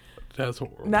 That's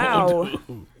horrible. now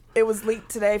it was leaked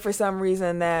today for some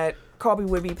reason that Kobe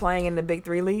would be playing in the Big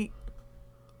Three League,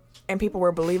 and people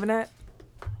were believing that.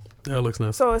 That looks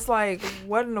nice. So it's like,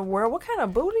 what in the world? What kind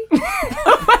of booty?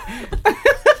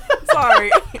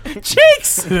 Sorry.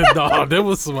 Cheeks. Dog, that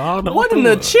was some. I don't know What in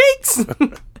the cheeks?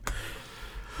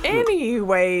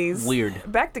 Anyways,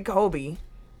 Weird. Back to Kobe.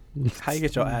 How you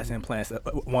get your ass implants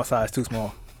one size too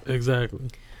small? Exactly.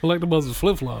 I like the buzzers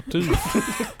flip flop too.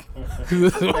 They do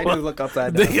look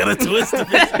upside They down. gotta twist it.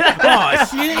 Oh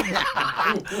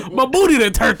shit! My booty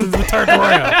that turned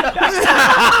around.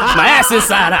 My ass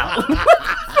inside out.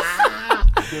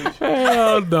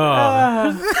 Hell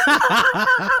no!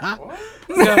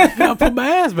 Gotta put my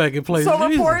ass back in place. So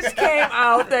Jesus. reports came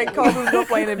out that Kobe was going to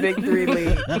play in the Big Three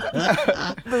League.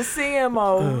 The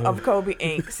CMO of Kobe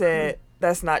Inc. said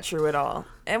that's not true at all.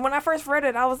 And when I first read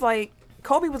it, I was like,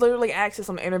 Kobe was literally asked in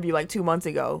some interview like 2 months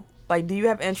ago, like, do you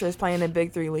have interest playing in the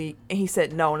Big Three League? And he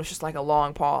said no, and it's just like a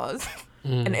long pause.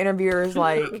 And the interviewer is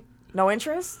like, no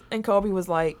interest? And Kobe was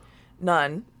like,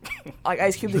 none. Like,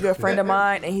 Ice Cube's a good friend of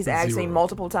mine, and he's asked me Zero.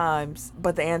 multiple times,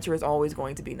 but the answer is always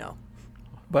going to be no.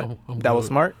 But I'm that was good.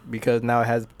 smart because now it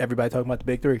has everybody talking about the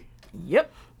Big Three.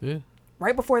 Yep. Yeah.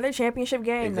 Right before their championship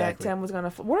game Exactly. that Tim was going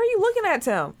to... What are you looking at,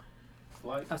 Tim?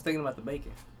 I was thinking about the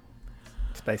bacon.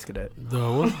 Space Cadet.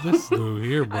 Dog, what's this dude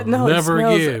here, bro? know, it Never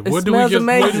smells- again. it What do we smells just?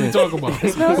 What did we amazing. talk about?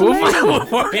 It smells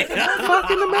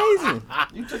Fucking amazing.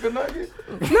 You took a nugget?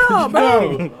 No,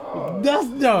 bro. That's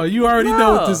no. You already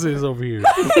know what this is over here.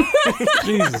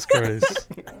 Jesus Christ.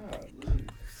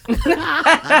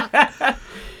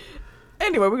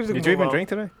 Anyway, we're just Did gonna you even move on. drink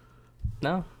today?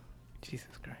 No. Jesus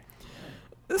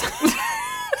Christ.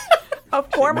 A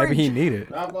former Maybe he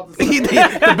needed. I was about to say,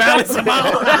 The balance him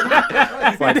out.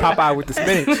 Like Popeye with the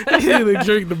spinach. He didn't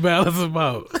drink to balance him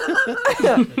out.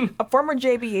 a former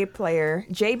JBA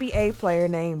player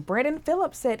named Brandon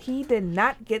Phillips said he did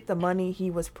not get the money he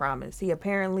was promised. He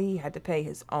apparently had to pay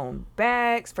his own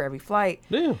bags for every flight.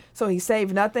 Damn. So he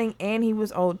saved nothing, and he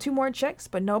was owed 2 more checks,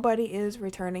 but nobody is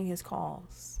returning his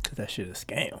calls. Cause that shit is a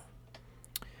scam.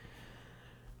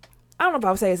 I don't know if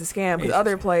I would say it's a scam because It's a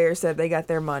other scam. players said they got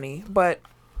their money. But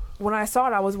when I saw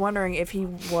it, I was wondering if he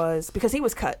was, because he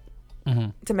was cut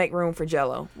to make room for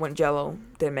Jello when Jello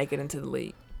didn't make it into the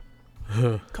league.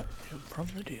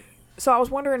 So I was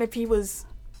wondering if he was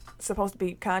supposed to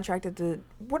be contracted to.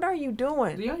 What are you Do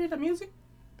doing? y'all hear the music?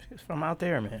 It's from out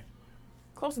there, man.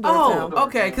 Close the door, Oh, Tim.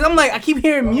 okay. Because I'm like, I keep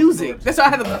hearing music. That's why I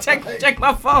had to check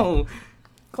my phone.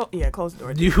 Yeah, close the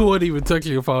door. You wouldn't even touch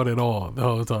your phone at all the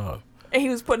whole time. And he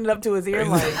was putting it up to his ear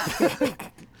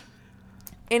like.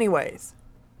 Anyways,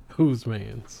 Whose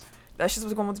man's? that's just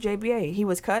what's going on with the JBA. He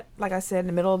was cut, like I said, in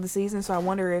the middle of the season. So I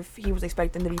wonder if he was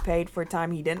expecting to be paid for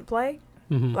time he didn't play.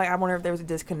 Like, I wonder if there was a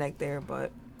disconnect there,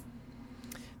 but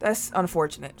that's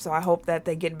unfortunate. So I hope that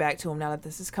they get back to him now that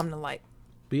this has come to light.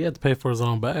 But he had to pay for his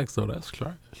own bag, so that's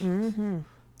trash. Mm-hmm.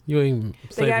 You ain't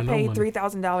They saving got no paid money.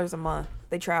 $3,000 a month.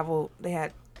 They traveled. They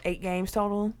had 8 games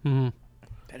total. Mm-hmm.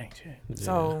 That ain't shit.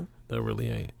 So That really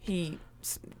ain't.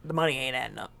 the money ain't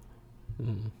adding up.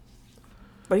 Mm-hmm.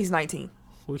 But he's 19.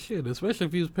 Well, shit, especially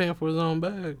if he was paying for his own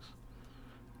bags.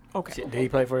 Okay. Shit, did he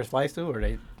play for his flights too, or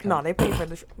they? No, they paid for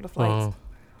the flights. Uh,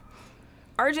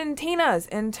 Argentina's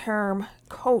interim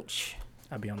coach.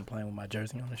 I'd be on the plane with my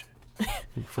jersey on and shit.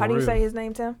 for How do you real. say his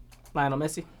name, Tim? Lionel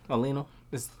Messi? Or Lino?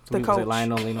 Some The people say coach.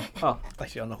 Lionel Lino. Oh,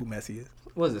 Like you don't know who Messi is.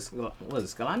 what is this? What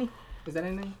is it? Scalani? Is that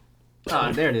his name?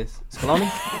 Oh, there it is. Scaloni?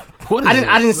 What is I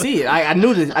didn't this? see it. I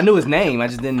knew his name. I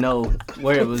just didn't know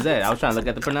where it was at. I was trying to look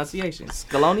at the pronunciation.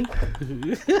 Scaloni?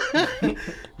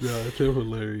 Yeah, it's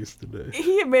hilarious today.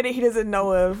 He admitted he doesn't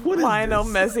know if What is Lionel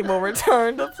this? Messi will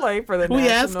return to play for the We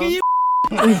national. asking you?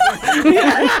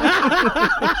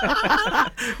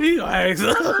 He gonna ask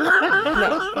us.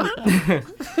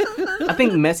 I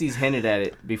think Messi's hinted at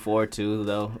it before too,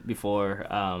 though. Before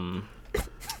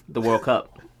the World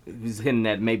Cup, he's hinting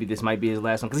that maybe this might be his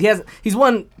last one because he's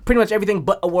won pretty much everything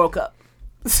but a World Cup.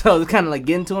 So it's kind of like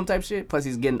getting to him type shit. Plus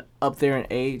he's getting up there in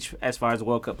age as far as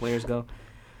World Cup players go.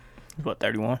 What,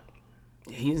 31?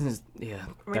 He's in his 30,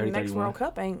 the next 31. World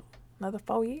Cup ain't another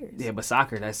 4 years. Yeah, but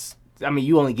soccer,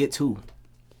 you only get 2.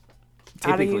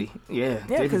 Typically. Yeah,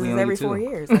 because it's every 4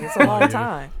 years. Like, it's a long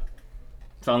time.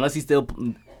 So unless he's still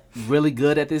really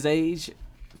good at this age,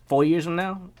 4 years from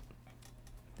now,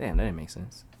 damn, that didn't make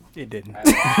sense. It didn't. We're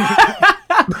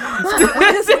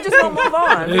just gonna move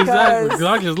on. Exactly.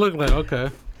 I just look like,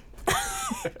 okay.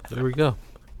 There we go.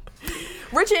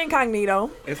 Richie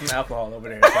Incognito. It's some alcohol over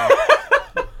there. So.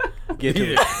 Get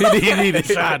to it. He need a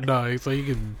shot, dog, so you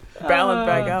can balance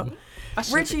back out.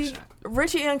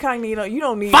 Richie Incognito, you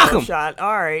don't need no shot.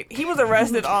 All right. He was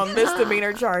arrested on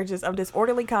misdemeanor charges of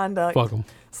disorderly conduct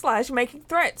 / making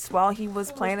threats while he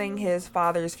was planning his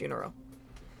father's funeral.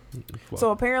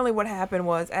 So apparently what happened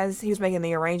was, as he was making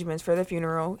the arrangements for the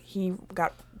funeral, he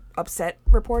got upset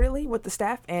reportedly with the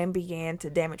staff and began to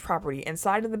damage property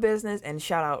inside of the business and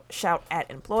shout at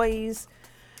employees.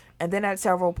 And then at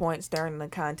several points during the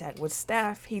contact with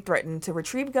staff, he threatened to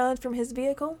retrieve guns from his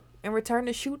vehicle and return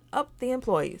to shoot up the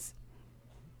employees.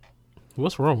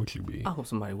 What's wrong with you, B? I hope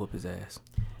somebody whoop his ass.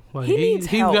 Like, he needs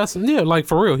help. Got some, like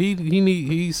for real.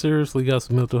 He seriously got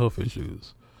some mental health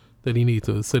issues that he needs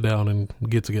to sit down and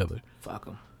get together. Fuck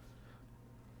him.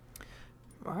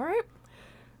 All right.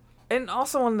 And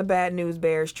also on the bad news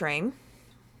bears train.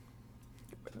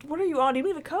 What are you on? Do you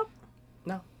need a cup?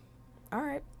 No. All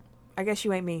right. I guess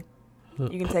you ain't me.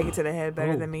 You can take it to the head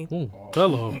better than me.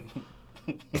 Hello.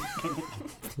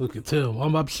 Look at him. I'm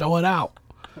about to show it out.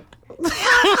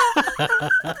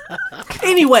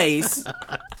 Anyways,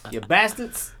 you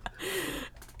bastards.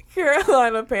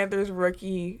 Carolina Panthers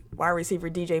rookie wide receiver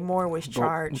DJ Moore was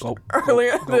charged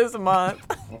earlier this month.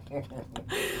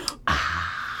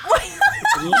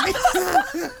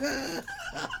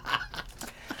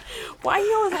 Why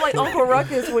he always like Uncle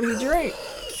Ruckus when he drink?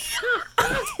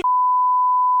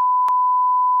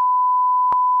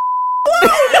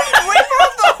 We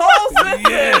wrote the whole sentence.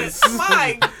 Yes.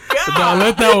 My God. Now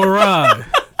let that one ride.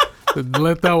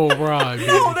 Let that one ride.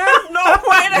 No, there's no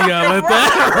way that We gotta let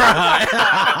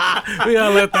that ride. We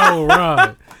gotta let that one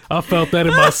ride. I felt that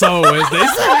in my soul as they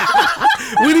said.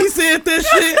 When he said that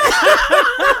shit,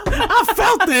 I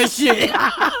felt that shit.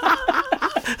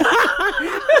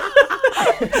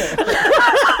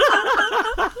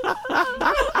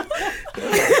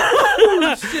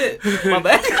 Shit. My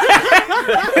bad.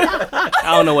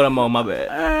 I don't know what I'm on. My bad.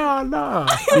 Hell no.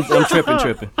 I'm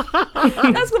tripping.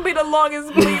 That's gonna be the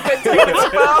longest bleep in Taylor's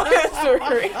file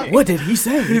history. What did he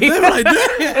say? Like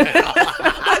that.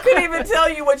 I couldn't even tell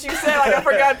you what you said. Like I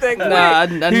forgot that quick. Nah, I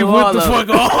He knew went all the of fuck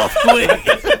off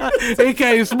quick. He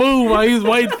came smooth while he was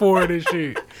waiting for it and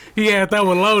shit. He had that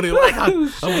one loaded. Like I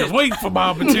was just waiting for my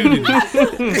opportunity.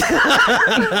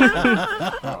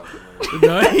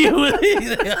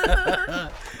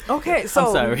 Okay, so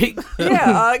I'm sorry.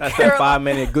 yeah, That's that Carolina.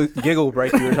 5-minute giggle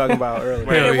break you were talking about earlier.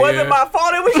 Hell It wasn't yeah. my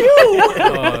fault. It was you.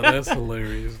 Oh, that's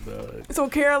hilarious, dog. So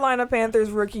Carolina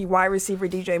Panthers rookie wide receiver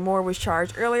DJ Moore was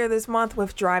charged earlier this month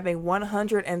with driving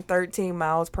 113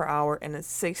 miles per hour in a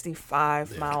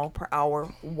 65 mile per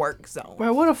hour work zone.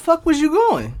 Bro, where the fuck was you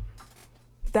going?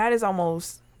 That is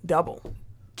almost double.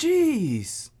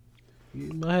 Jeez.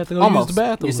 You might have to go Almost. use the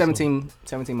bathroom. You're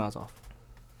 17 miles off.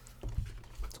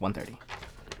 It's 130.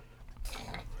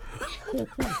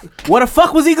 Where the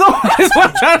fuck was he going? That's what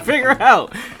I'm trying to figure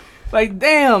out. Like,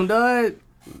 damn, dog.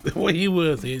 Well, he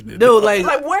was. Dude, like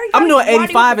where I'm doing why do you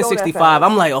 85 and go that 65. fast?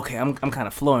 I'm like, okay, I'm kind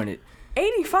of flooring it.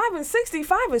 85 and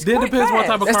 65 is It quite depends fast.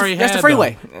 what type of car he had. That's the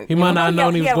freeway. Though. He might not have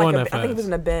known he was had going like that I think he was fast.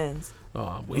 in a Benz.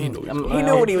 Oh, well, he knew. He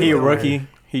knew what he was He a doing. rookie.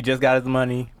 He just got his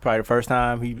money. Probably the first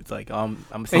time. He was like, I'm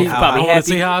He's so I probably want to happy.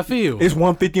 see how I feel. It's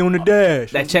 150 on the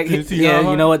dash. That check hit, See yeah,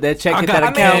 how- you know what? That check I hit got that a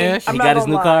account. cash. I'm He not got his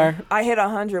gonna new lie. car. I hit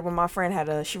 100 when my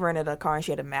friend she rented a car and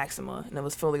she had a Maxima and it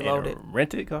was fully loaded.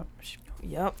 Rented car.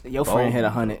 Yep. Your friend hit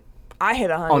 100. I hit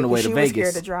 100 On the way because to she was Vegas.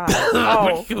 scared to drive.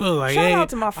 Oh, He was like, shout hey, out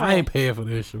to my I friend. ain't paying for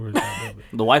this shit.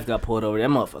 The wife got pulled over. That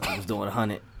motherfucker was doing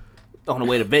 100 on the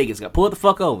way to Vegas. Got pulled the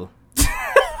fuck over.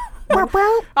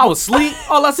 I was asleep.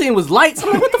 All I seen was lights. I'm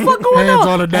like, what the fuck going Hands on?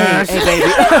 on the dash. Hey,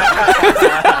 baby.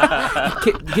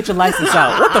 Get your license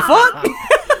out. What the fuck?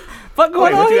 Fuck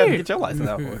going Wait, on what you got to here? get your license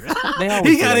out for? They always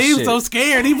He do got that he was shit. so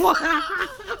scared. He pulled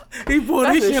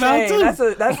That's his a shit out shame.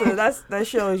 too. That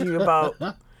shows you about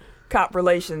cop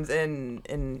relations in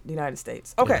the United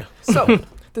States. Okay, so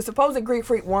The supposed Greek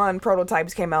Freak 1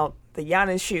 prototypes came out. The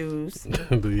Giannis shoes. The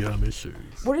Giannis shoes.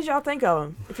 What did y'all think of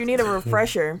them? If you need a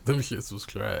refresher, Them shits was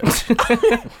trash.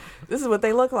 this is what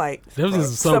they look like. Them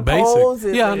just so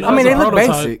Supposedly. basic. Yeah, I mean, they a look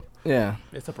prototype. basic. Yeah.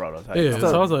 It's a prototype. Yeah,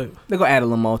 so I was like, They're going to add a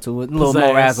little more to it. A little more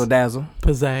Pizzazz. razzle dazzle.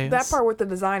 pizzazz. That part with the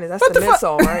design is that's the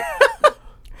midsole, right?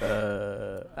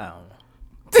 I don't know.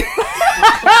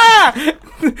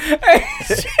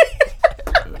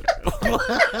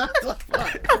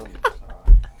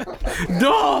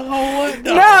 Dog, what?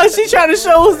 No, she trying to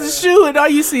show us the shoe, and all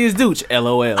you see is Dooch.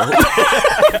 LOL.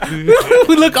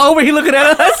 We look over, he looking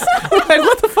at us. We're like,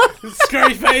 what the fuck?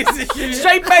 Straight face and shit.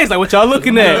 Straight face, like, what y'all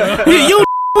looking at? You,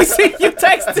 we see you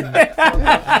texting.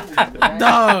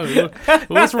 Dog,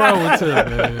 what's wrong with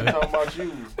Tim, man? Talking about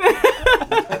you.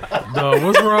 Dog,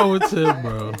 what's wrong with Tim,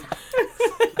 bro?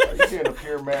 You seeing a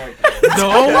pure man.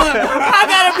 Dog, what? I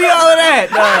gotta be all of that.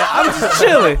 I'm just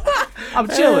chilling. I'm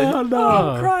chilling. Hell I'm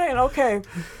no. crying. Okay.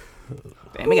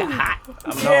 Damn, it got hot.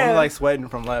 I'm like sweating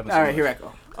from laughing. All right, here I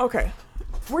go. Okay.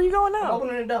 Where you going now?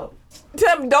 Opening the door.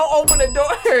 Tim, don't open the door.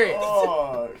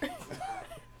 Oh,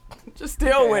 Just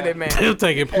deal with it, man. He'll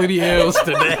taking plenty L's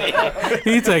today.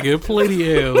 He taking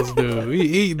plenty L's, dude. He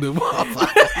eating them.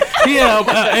 He have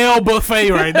an L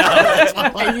buffet right now.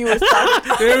 And you was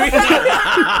talking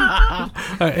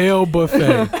An L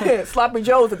buffet. Sloppy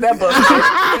Joe's at that buffet.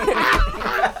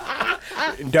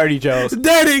 Dirty Joe's.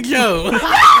 Dirty Joe.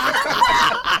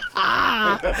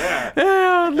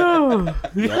 Hell no.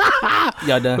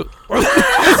 Y'all done?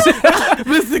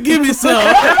 Mister, give me some.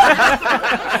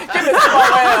 Give me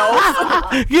some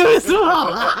else. Give me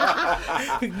some.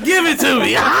 Give it to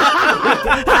me.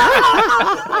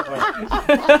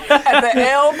 At the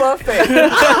L buffet.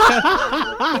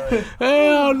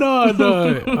 Hell no, I'm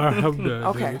done. All right, I'm done.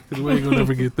 Okay. Dude, 'cause we ain't gonna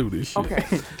never get through this shit. Okay.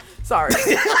 Sorry.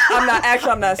 I'm not L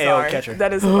sorry. catcher.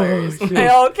 That is hilarious.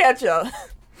 L catcher.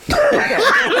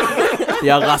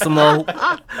 Y'all got some more?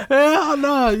 Hell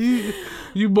no, you.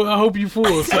 Boy, I hope you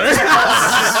full, sir.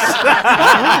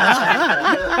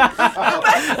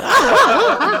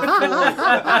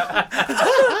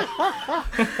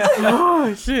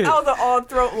 Oh shit! That was an all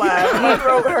throat laugh. My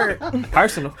throat hurt.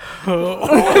 Personal.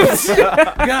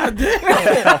 God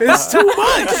damn! It's too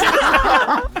much.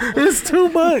 It's too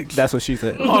much. That's what she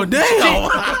said. Oh damn!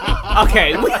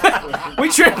 Okay, we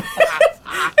tripping.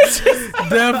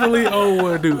 Definitely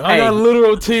one, dude. I Hey. got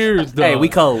literal tears, though. Hey, we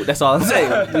cold. That's all I'm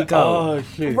saying. We cold. Oh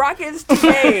shit! Rockets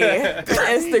J on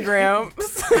Instagram.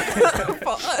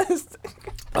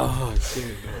 Oh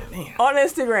shit! On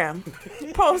Instagram.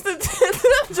 Posted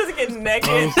just getting naked.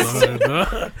 I'm sorry,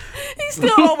 dog. He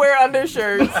still don't wear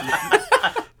undershirts.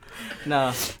 Nah,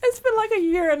 It's been like a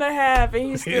year and a half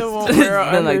and he still won't it's wear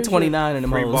been like undershirts. 29 in the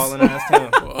Free most. balling ass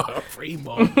town. Free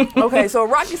ball. Okay, so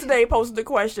Rockets Today posted a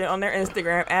question on their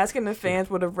Instagram asking if fans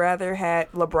would have rather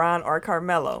had LeBron or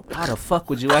Carmelo. How the fuck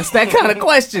would you ask that kind of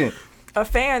question? A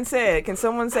fan said, "Can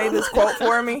someone say this quote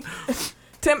for me?"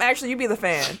 Tim, actually, you be the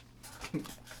fan.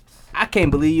 I can't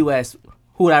believe you asked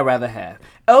who would I rather have,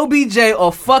 LBJ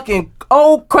or fucking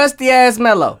old crusty ass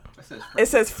Mello. It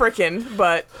says frickin',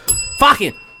 but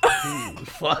Fucking.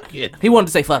 Fuck it. He wanted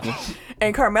to say fucking.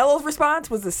 and Carmelo's response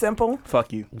was a simple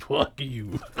Fuck you. Fuck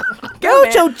you. Get out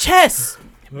man. your chest.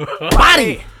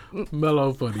 Body.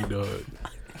 Mellow funny dog.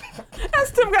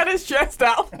 as Tim got his chest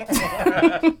out.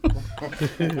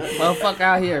 Motherfucker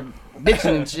out here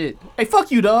bitching and shit. Hey,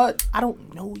 fuck you, dog. I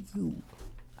don't know you.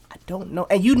 I don't know.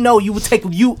 And you know you would take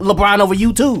you LeBron over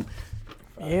you too.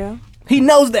 Yeah. He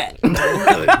knows that.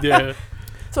 Yeah.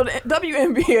 So the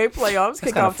WNBA playoffs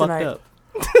kick Kinda off fucked tonight. up.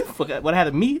 What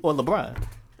happened, me or LeBron?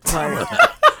 I'd rather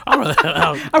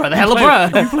I'd rather have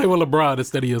LeBron. You play with LeBron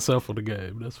instead of yourself for the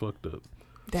game. That's fucked up.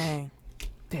 Dang.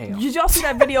 Damn. Did y'all see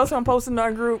that video someone posted in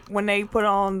our group when they put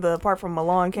on the part from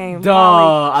Malone came?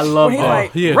 Dog, I love When he that.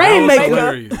 like, Yeah, Rainmaker. that was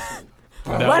hilarious.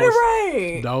 Let it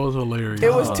rain. That was hilarious.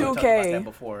 It was Talked about that 2K,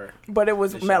 before. but it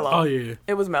was mellow. Oh yeah.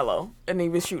 It was mellow, and he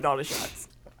was shooting all the shots.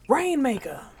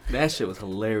 Rainmaker. That shit was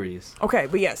hilarious. Okay,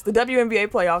 but yes, the WNBA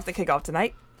playoffs, they kick off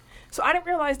tonight. So I didn't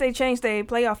realize they changed their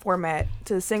playoff format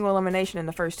to single elimination in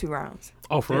the first 2 rounds.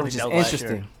 Oh, for real. Which is That was last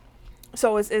interesting.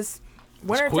 So it's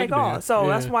winner quick take all. then. So Yeah.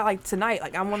 that's why, like, tonight,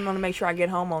 like, I want to make sure I get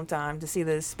home on time to see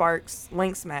the Sparks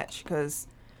Lynx match, because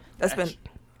that's been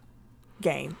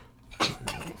game.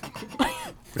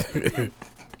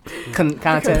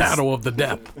 Contest. Battle of the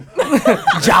depth.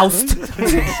 Joust.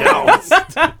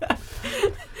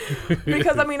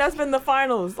 Because, I mean, that's been the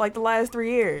finals, like, the last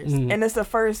 3 years. And it's the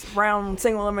first round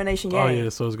single elimination game. Oh yeah.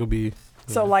 So it's gonna be.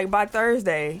 So, like, by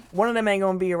Thursday, one of them ain't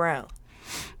going to be around.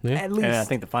 Yeah. At least. And I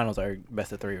think the finals are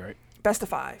best of 3, right? best of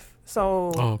 5.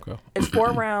 So okay. it's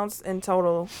 4 rounds in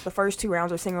total. The first 2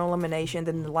 rounds are single elimination.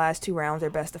 Then the last 2 rounds are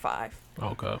best of 5.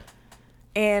 Okay.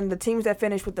 And the teams that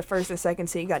finish with the first and second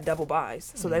seed got double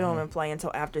buys. So they don't even play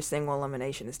until after single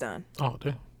elimination is done. Oh,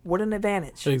 damn. What an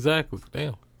advantage. Exactly.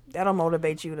 Damn. That'll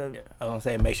motivate you to... I was gonna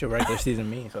say make sure regular season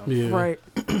means something. Yeah. Right.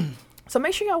 So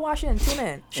make sure y'all watch it and tune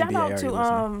in. Shout NBA out to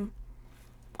already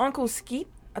Uncle Skeet.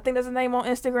 I think that's his name on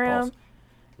Instagram. Pause.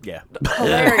 Yeah.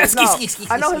 Hilarious. No,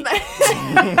 I know his name.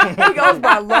 He goes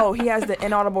by Low. He has the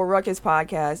Inaudible Ruckus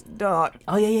podcast. Dog.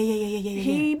 Oh yeah.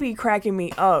 He be cracking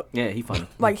me up. Yeah, he funny.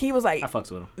 Like he was like I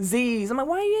fucks with him. Z's. I'm like,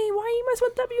 why you mess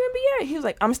with WNBA? He was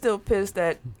like, I'm still pissed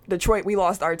that Detroit we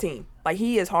lost our team. Like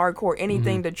he is hardcore.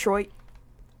 Anything Detroit.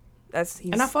 He's,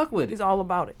 And I fuck with it. He's all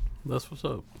about it. That's what's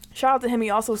up. Shout out to him. He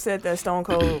also said that Stone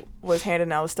Cold was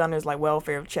handing out stunners like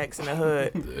welfare checks in the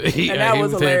hood. And that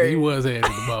was hilarious. He was handing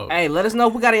the ball. Hey, let us know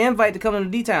if we got an invite to come into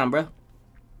D-Town, bro.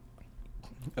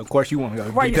 Of course you want to go.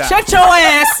 Right, deep dive. Shut your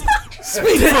ass!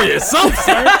 Speak for yourself,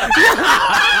 sir.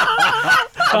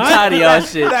 I'm tired of y'all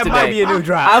shit That today. might be a new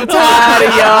drop. I'm tired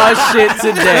of y'all shit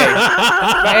today.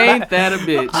 Ain't that a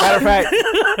bitch? Matter of fact,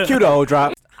 cue the old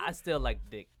drop. I still like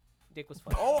Dick. Dick was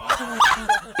funny.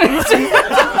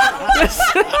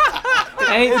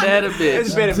 Ain't that a bitch?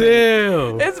 It's been a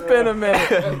minute. Damn. It's been a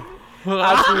minute.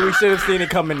 Actually, we should have seen it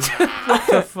coming.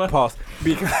 Pause.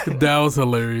 Because That was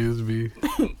hilarious, B.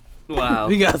 Wow.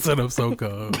 He got set up so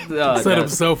cold. Dog, Set dog,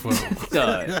 himself up.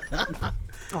 dog.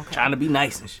 Trying to be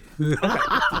nice and shit.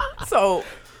 So,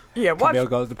 yeah, watch. Bill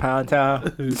goes to Pound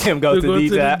Town. Tim goes to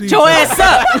D-Tap. Your ass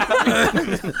up!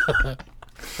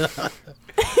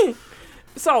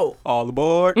 So, All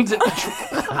aboard.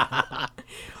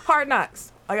 Hard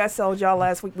Knocks. Like I told y'all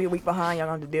last week, we a week behind. Y'all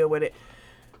gonna have to deal with it.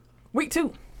 Week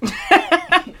 2.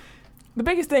 The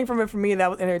biggest thing from it for me that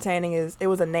was entertaining is it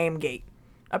was a name gate.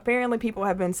 Apparently, people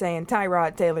have been saying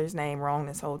Tyrod Taylor's name wrong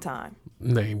this whole time.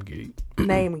 Name gate.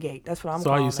 Name gate. That's what I'm So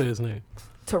how calling you say it. his name?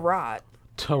 Tyrod.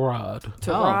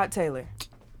 Tyrod. Taylor.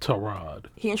 Tyrod.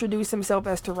 He introduced himself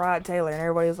as Tyrod Taylor, and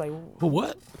everybody was like,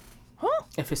 What?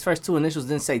 If his first 2 initials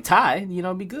didn't say Ty, you know,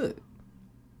 it'd be good.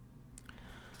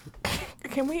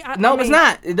 "Can we?" No, I mean, it's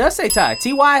not. It does say Ty.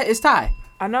 T-Y is Ty.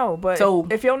 I know, but So-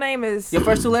 if your name is, Your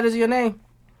first 2 letters of your name.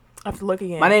 I have to look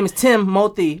again. My name is Tim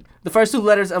Moti. The first 2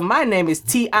 letters of my name is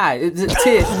T-I. It's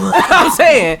T. I'm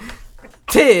saying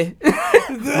T.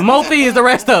 Moti is the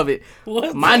rest of it.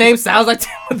 What? My name sounds like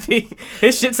Timothy.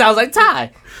 His shit sounds like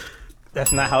Ty.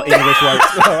 That's not how English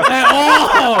works. At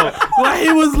all. Like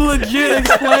he was legit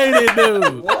explaining, dude.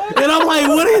 And I'm like,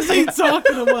 what is he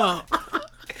talking about?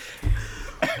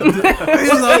 He's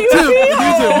like, Tim.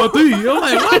 He said, Mati. I'm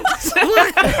like,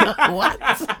 what?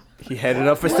 He headed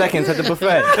up for seconds at the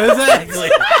buffet. Exactly.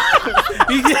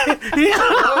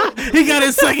 He got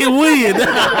his second win.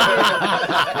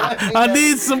 I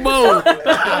need some more.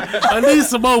 I need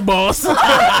some more, boss.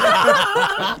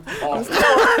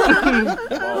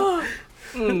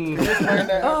 Can you explain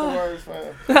that afterwards,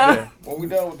 fam? When we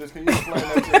done with this, can you explain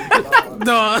that to me?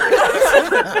 No.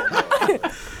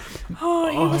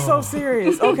 Oh, he was so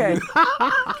serious. Okay.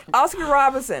 Oscar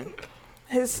Robertson,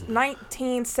 his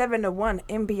 1971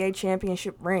 NBA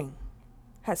championship ring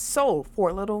has sold for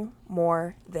a little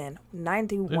more than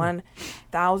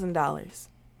 $91,000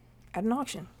 at an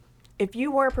auction. If you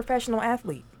were a professional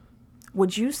athlete,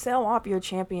 would you sell off your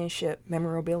championship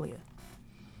memorabilia?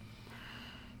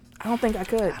 I don't think I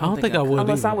could. I don't think I would.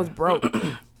 Unless I either. was broke.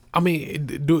 I mean,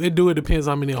 it depends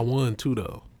how many I won too,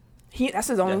 though. That's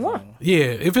his only one. Yeah,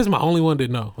 if it's my only one,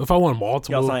 then no. If I won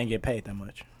multiple, Y'all also ain't get paid that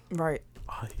much. Right.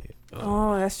 oh, yeah.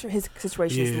 Oh, that's true. His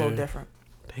situation is a little Yeah. different.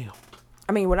 Damn.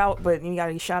 I mean, but you got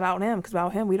to shout out him because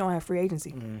without him, we don't have free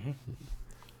agency.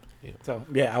 So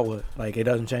yeah, I would. Like, it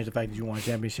doesn't change the fact that you won a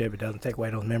championship. It doesn't take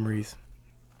away those memories.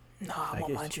 No, I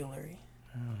want my jewelry.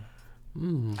 I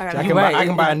I gotta can, right. buy, I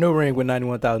can buy a new ring with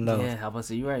 $91,000. Yeah, how about to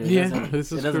say you're right. Yeah, It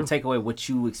this is doesn't true. take away what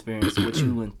you experienced, what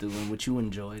you went through, and what you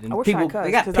enjoyed. And I wish people, I could.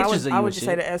 they got 'cause pictures of you I and would just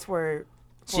say shit. the S word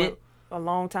for Shit. a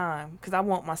long time because I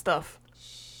want my stuff.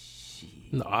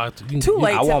 No, you Too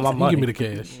late. I want my You money. give me the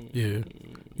cash. Yeah.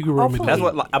 You can run me. Hopefully. That's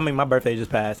what. I mean, my birthday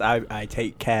just passed. I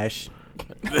take cash.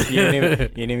 You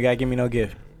ain't even gotta give me no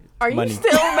gift. Are you Money.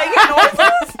 still making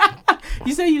noises?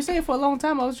 You say it for a long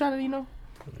time. I was trying to,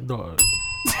 Dog.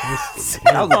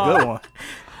 That was a good one.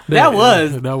 That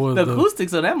was the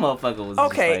acoustics of that motherfucker was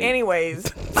Okay. just like, anyways,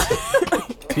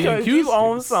 the because you acoustics.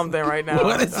 own something right now.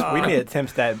 What is- We need a Tim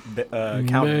Stat count.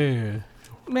 Man.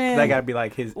 man. That gotta be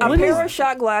like his. A pair of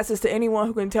shot glasses to anyone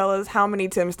who can tell us how many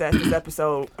Tim Stats this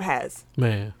episode has.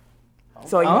 Man.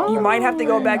 So you might have to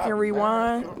go back and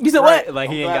rewind. You said what? Like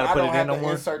he ain't Glad got to put I it in don't no have to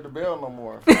more. insert the bell no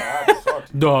more. I have to talk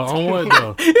to you. Dog, on what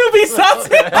though? You'll be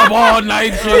salty. I'm all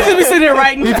night You should shit. be sitting there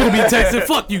writing. We finna be texting.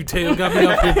 Fuck you, Tail. Got me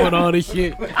up here for all this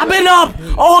shit. I've been up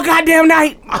all goddamn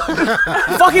night,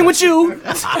 fucking with you.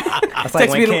 It's like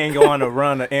Text me when the- Ken go on to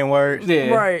run the N-word. Yeah.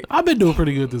 Right. I've been doing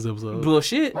pretty good this episode.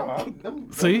 Bullshit.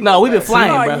 See? No, we've been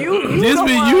flying, No, bro. you This the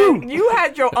be one- you. You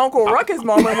had your Uncle Ruckus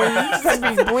moment when you just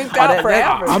had to be blinked out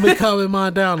forever. I've been calming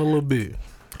mine down a little bit.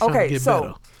 Trying to Okay, get so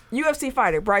better. UFC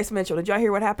fighter Bryce Mitchell. Did y'all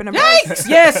hear what happened to Bryce?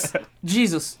 Yes.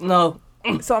 Jesus. No.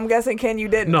 So I'm guessing Ken, you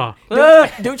didn't. Nah.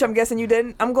 Dooch, I'm guessing you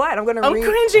didn't. I'm glad. I'm I'm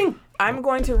cringing. I'm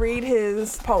going to read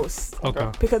his post Okay.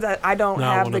 because I don't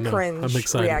Now I have wanna the know. cringe I'm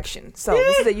excited. reaction. So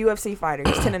this is a UFC fighter.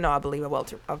 He's 10-0, I believe,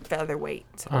 a featherweight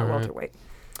or All right. welterweight.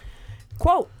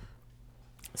 Quote.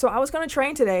 So I was going to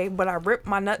train today, but I ripped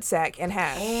my nutsack in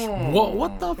half.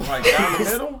 What the fuck? Like down the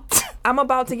middle? I'm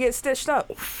about to get stitched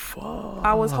up.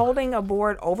 I was holding a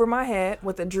board over my head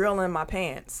with a drill in my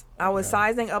pants. I was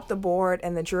sizing up the board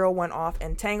and the drill went off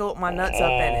and tangled my nuts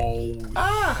up in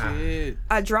it.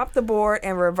 I dropped the board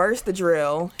and reversed the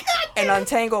drill and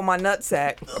untangled my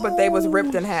nutsack, but they was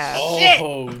ripped in half.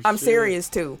 I'm serious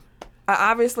too.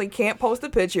 I obviously can't post a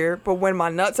picture, but when my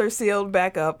nuts are sealed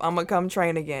back up, I'm gonna come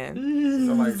train again.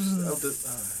 So like,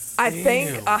 I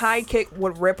think a high kick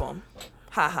would rip them.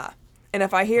 Haha. And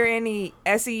if I hear any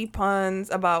SE puns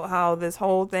about how this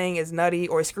whole thing is nutty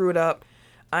or screwed up,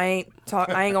 I ain't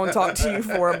gonna talk to you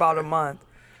for about a month.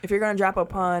 If you're gonna drop a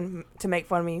pun to make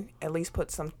fun of me, at least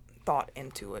put some thought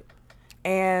into it.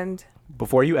 And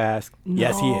Before you ask,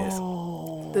 yes, he is.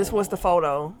 this was the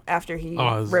photo after he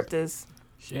ripped his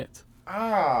Shit.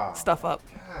 stuff up.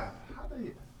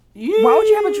 Why would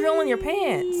you have a drill in your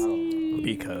pants?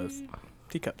 Because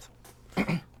teacups.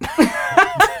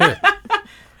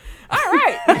 All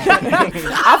right.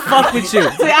 I fuck with you.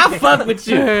 See, I fuck with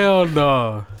you. Hell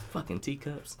no. Fucking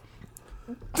teacups.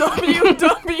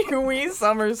 WWE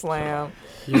SummerSlam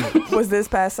was this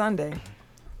past Sunday.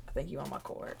 I think you on my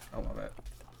cord. oh my bad.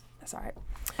 That's all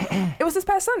right. It was this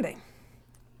past Sunday.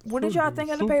 What did y'all think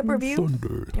of the pay-per-view?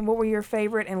 And what were your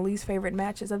favorite and least favorite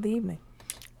matches of the evening?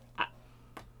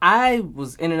 I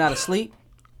was in and out of sleep,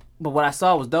 but what I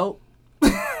saw was dope.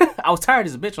 I was tired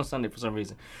as a bitch on Sunday for some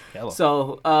reason. Hello.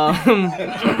 So,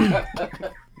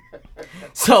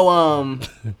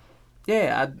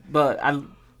 yeah,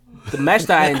 the match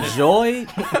that I enjoyed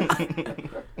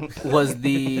was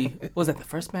that the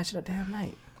first match of the damn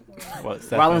night?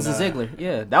 Rollins and Ziggler.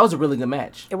 Yeah, that was a really good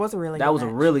match. It was a really That good was a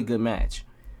match. really good match.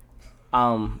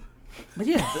 But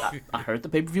yeah, I heard the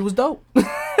pay-per-view was dope.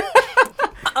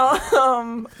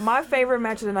 My favorite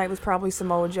match of the night was probably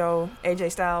Samoa Joe,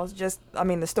 AJ Styles. The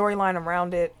storyline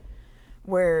around it,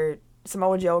 where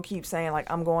Samoa Joe keeps saying like,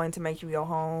 "I'm going to make you go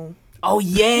home, Oh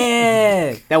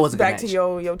yeah, that was a good back match. to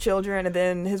your children," and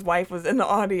then his wife was in the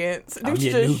audience. I'm Dude's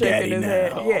your just new shaking daddy his now.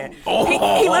 head. Yeah, Oh, he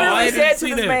I literally didn't said to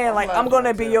see this that. man like, "I'm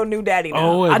gonna be your new daddy now."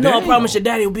 Oh, I know damn. I promised your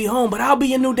daddy would be home, but I'll be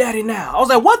your new daddy now. I was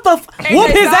like, what the whoop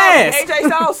his ass. AJ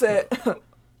Styles said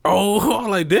Oh,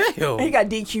 I'm like, damn. he got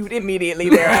DQ'd immediately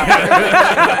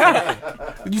thereafter.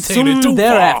 You taking it Soon too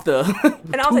thereafter.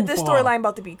 And I was like, this Too far. storyline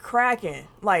about to be cracking.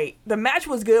 Like the match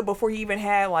was good before you even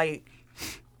had like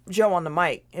Joe on the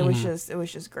mic. It was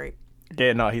just great.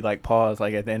 Yeah, no, he like paused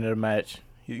like at the end of the match.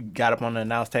 He got up on the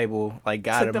announce table, like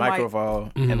got Took a the mic.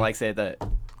 microphone and like said that.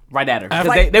 Right at her. 'Cause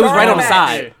Like, they was right on the match.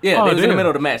 side. Yeah, Oh, they was in the damn.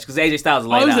 middle of the match because AJ Styles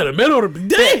was Oh, laid he's in out. the middle of the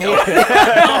damn.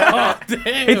 Oh,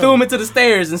 damn. He threw him into the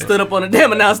stairs and stood up on the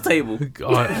damn announce table.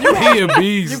 God, he a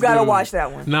beast. You gotta dude. watch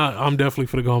that one. Nah, I'm definitely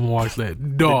finna go home and watch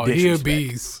that. Dog, he a disrespect.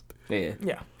 beast. Yeah.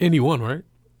 Yeah. And he won, right?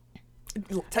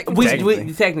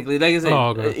 Technically. Technically, like I said, Oh,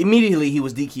 okay. immediately he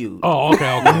was DQ'd. Oh,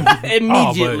 okay.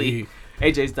 Immediately, Oh, but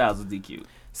AJ Styles was DQ'd.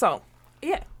 So,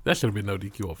 yeah. that should have been no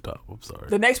DQ off top. I'm sorry.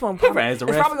 The next one probably, Right, it's as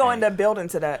a ref. probably going to end up building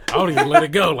to that. I don't even let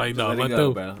it go. Like, no, Let it let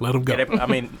go, them, bro. let him go. Yeah, I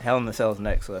mean, Hell in the Cell's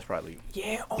next, so that's probably.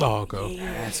 Yeah. Oh, okay.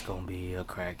 That's gonna be a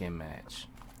cracking match.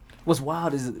 What's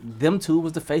wild is them two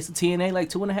was the face of TNA like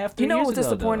 2.5, 3 You know years what was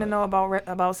ago, disappointing dog. though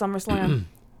about SummerSlam?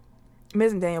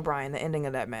 Miz and Daniel Bryan, the ending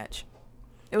of that match.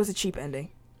 It was a cheap ending.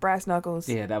 Brass knuckles.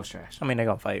 Yeah, that was trash. I mean, they're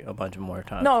gonna fight a bunch more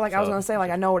times. No, like I was so- gonna say,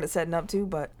 like I know what it's setting up to,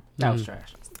 but That was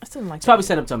trash. I still didn't like It's it. probably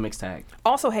set up to a mixed tag.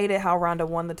 Also hated how Ronda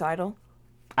won the title.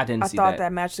 I didn't I see thought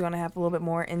that match was gonna have a little bit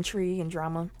more intrigue and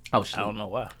drama. Oh shit! I don't know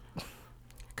why.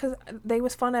 Cause they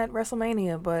was fun at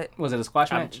WrestleMania, but Was it a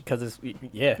squash match? Because it's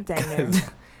yeah. dang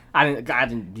it. I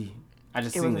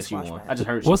just It seen was that she a won. squash match. I just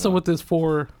heard. What's she up won. with this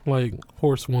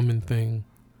horsewoman thing?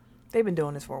 They've been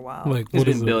doing this for a while. Like, It's what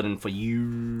is been it? building for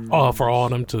years. Oh, for all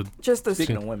them to. Just the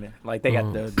Speaking of women, like they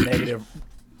got the negative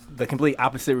the complete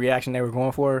opposite reaction they were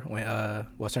going for when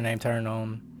what's her name turned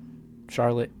on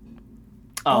Charlotte.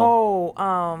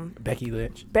 Becky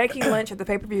Lynch. Becky Lynch at the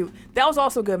pay-per-view. That was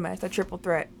also a good match, that triple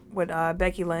threat with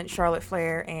Becky Lynch, Charlotte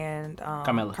Flair, and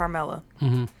Carmella.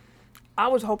 Mm-hmm. I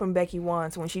was hoping Becky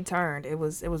won, so when she turned, it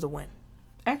was a win.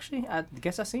 Actually, I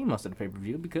guess I seen most of the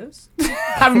pay-per-view because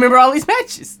I remember all these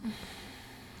matches.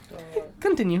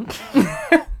 Continue.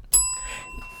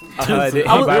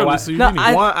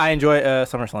 I enjoyed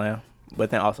SummerSlam, but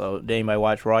then also, did anybody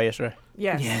watch Raw yesterday?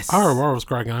 Yes. I heard Raw was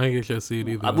cracking. I ain't get to see it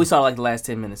either. We saw like the last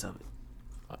 10 minutes of it.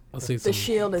 I see The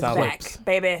Shield is back, clips.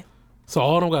 baby. So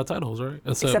all of them got titles, right?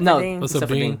 Except for Dean. Except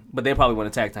for Dean. But they probably won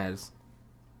the tag titles.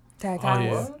 Tag Oh,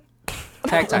 titles. yeah.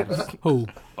 Tag titles. Who?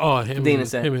 Oh, him Dean and and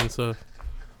Seth. him and Seth.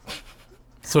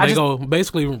 So they go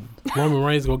basically. Roman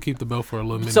Reigns gonna keep the belt for a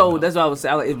little minute. So now. that's why I was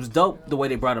saying it was dope the way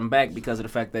they brought him back because of the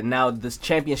fact that now this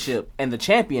championship and the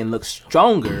champion looks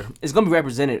stronger. It's gonna be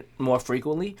represented more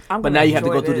frequently. But now you have to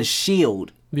go through the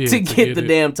Shield to get the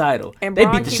damn title. And they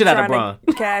Braun beat the keep shit out of trying Braun.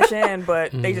 to cash in,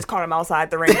 but they just caught him outside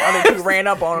the ring. The other two ran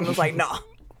up on him. It was like, nah.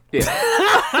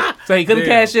 Yeah. So he couldn't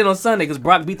cash in on Sunday because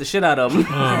Brock beat the shit out of him.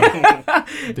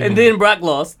 And then Brock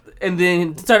lost. And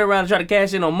then turned around and tried to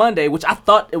cash in on Monday, which I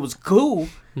thought it was cool.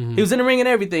 Mm-hmm. He was in the ring and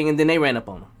everything, and then they ran up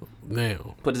on him. Damn.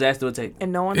 Put his ass to a tape.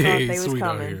 And no one thought Hey, they was sweet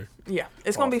out coming. here. Yeah,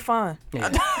 it's gonna be fun. Yeah.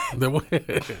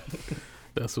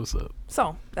 That's what's up.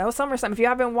 So that was SummerSlam. If you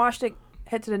haven't watched it,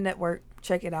 head to the network,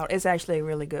 check it out. It's actually a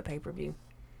really good pay-per-view.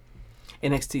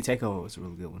 NXT TakeOver was a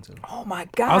really good one, too. Oh my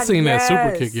god! I seen that super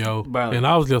yes. kick, yo, Bro. and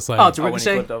I was just like, Oh, to when he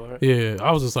Ricochet? flipped over. yeah,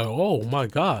 I was just like, oh my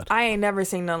god. I ain't never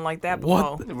seen nothing like that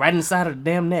before. What? Right in the side of the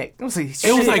damn neck. I was like, It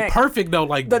was Shit. like perfect though.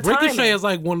 Like The Ricochet timing. is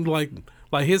like one like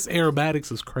his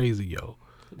aerobatics is crazy, yo.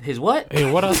 his what?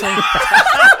 And what I say?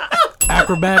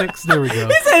 Acrobatics. There we go.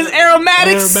 His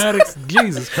aromatics. Aerobatics.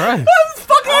 Jesus Christ.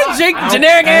 Fucking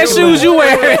generic ass shoes you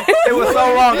wear. It was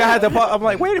so long, I had to pause. I'm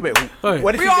like, wait a minute. Hey,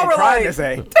 What is We he all were trying to like-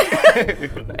 say?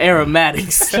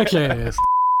 Aromatics. check your ass.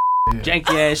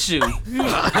 Janky ass shoe.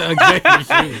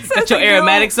 Exactly. Got your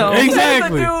aromatics on. Hey. That's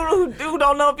Exactly. the dude who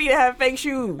don't know if he have fake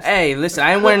shoes. Hey, listen,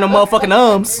 I ain't wearing no motherfucking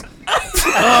Ums.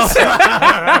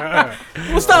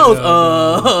 What's those?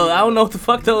 I don't know what the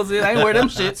fuck those is. I ain't wear them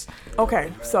shits.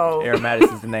 Okay, so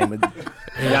Aromatics is the name of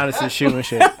Giannis's shoe and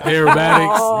shit.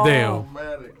 Aerobatics. Oh. Damn.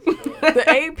 the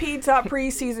AP top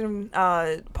preseason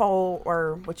poll,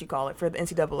 or what you call it, for the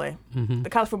NCAA, the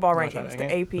college football rankings, the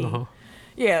AP. Uh-huh.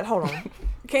 Yeah, hold on.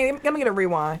 Let me get a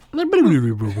rewind.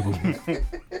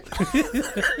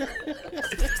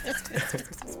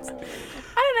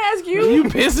 I didn't ask you. You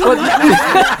pissing?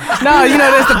 No, you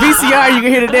know, that's the VCR. You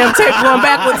can hear the damn tape going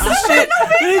backwards and shit.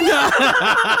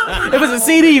 If it's a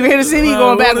CD, you can hear the CD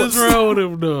going backwards. What is wrong with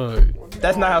him, dog?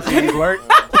 That's not how CDs work.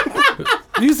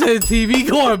 You said TV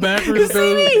going backwards,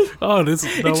 dude. CD. Oh, this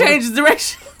It changes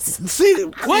direction. See,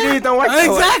 what? CDs don't work that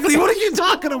way. Exactly. What are you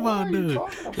talking about, dude?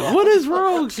 What is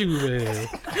wrong with you, man?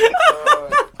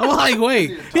 I'm like,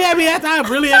 wait. Yeah, I mean, I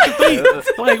really have to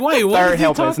think. Like, wait, what Third is he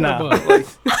helpers talking now. about?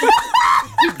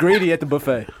 He's greedy at the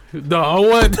buffet. No,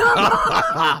 what?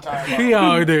 He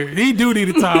out there. He do need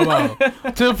a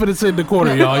timeout. 10 for the 10 in the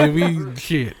quarter, y'all. If he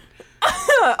shit,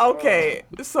 Okay,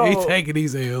 so he taking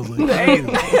these L's. Like,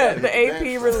 the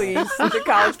AP released the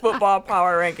college football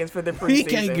power rankings for the preseason. he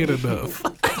can't get enough.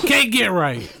 Can't get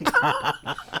right.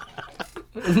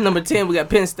 Number 10, we got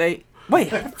Penn State. Wait,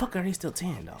 how the fuck are they still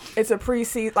 10, though? It's a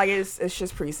preseason, like it's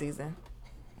just preseason.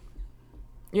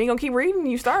 You ain't gonna keep reading.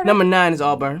 You started. Number 9 is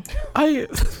Auburn. I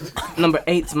Number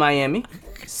 8 is Miami.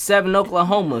 7,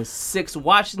 Oklahoma. 6,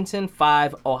 Washington.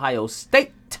 5, Ohio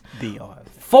State. The odds.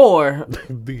 4,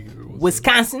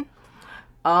 Wisconsin.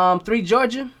 3,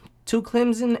 Georgia. 2,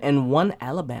 Clemson. And 1,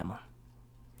 Alabama.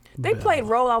 They played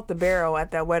 "Roll Out the Barrel"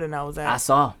 at that wedding I was I at.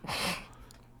 saw.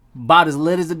 About as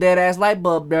lit as a dead ass light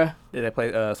bulb there. Did they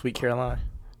play Sweet Caroline?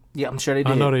 Yeah, I'm sure they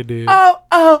did. I know they did.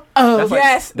 Oh. That's like-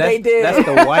 Yes, they did. That's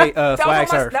the white that, swag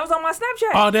was on my, surf. that was on my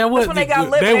Snapchat. Oh, that was That's when they got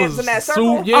lip bands in that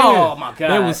circle. Yeah. Oh, my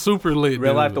God. They was super lit.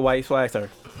 Real dude. life, the white swag surf.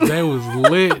 They was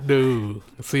lit, dude.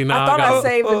 See now I thought I got.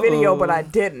 saved the video, but I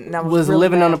didn't. And I was Was really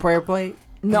living mad. on the prayer plate?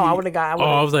 No, I would have got. Oh,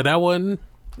 I was like that wasn't.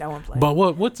 That one played. But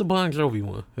what's the Bon Jovi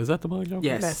one? Is that the Bon Jovi?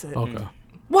 Yes. That's it. Okay.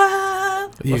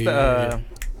 What? Yeah, What's the yeah.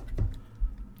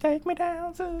 Take me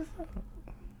down to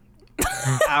He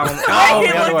the other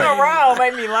looked way. around,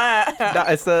 made me laugh. No,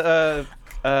 it's the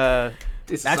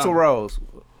Axl Rose,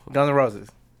 Guns N' Roses.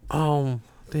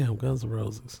 Damn, Guns N'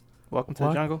 Roses. Welcome to What?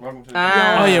 the jungle. Welcome to Oh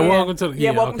yeah, Yeah. welcome to the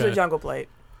Yeah, welcome to okay. the Jungle Plate.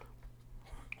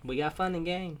 We got fun and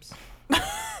games.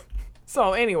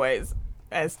 So, anyways,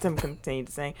 as Tim continued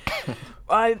to say,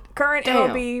 current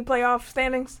Damn. MLB playoff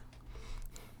standings.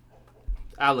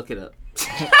 I'll look it up.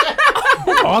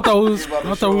 I thought we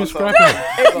was scrapping.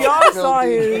 If y'all saw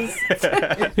his,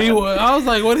 I was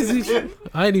like, what is he?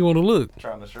 I didn't even want to look.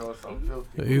 Trying to show us something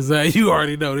filthy. He's like, you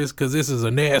already know this because this is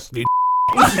a nasty.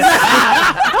 You know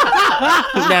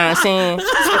what I'm saying?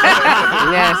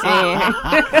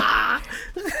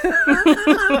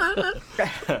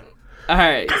 All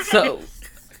right, so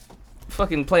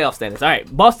fucking playoff standings. All right,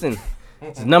 Boston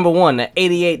is number 1 at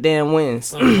 88 damn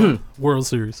wins. World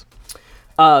Series.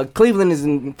 Cleveland is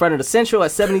in front of the Central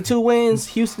at 72 wins.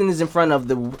 Houston is in front of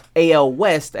the AL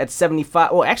West at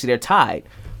 75. Well, actually, they're tied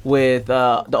with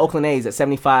the Oakland A's at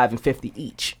 75 and 50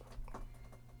 each.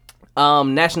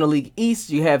 National League East,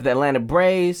 you have the Atlanta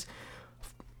Braves.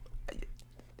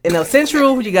 NL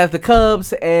Central, you got the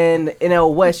Cubs, and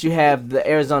NL West, you have the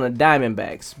Arizona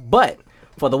Diamondbacks. But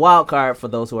for the wild card, for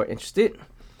those who are interested,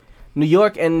 New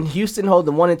York and Houston hold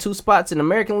the 1 and 2 spots in the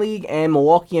American League, and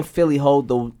Milwaukee and Philly hold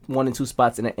the 1 and 2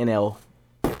 spots in the NL.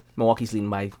 Milwaukee's leading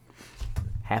by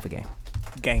half a game.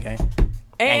 Gang.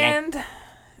 and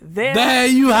then There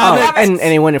you have it. And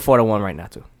they winning 4-1 right now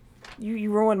too.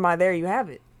 you ruined my there you have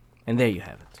it. And there you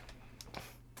have it.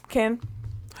 Ken,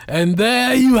 And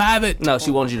there you have it. No, she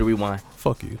wanted you to rewind.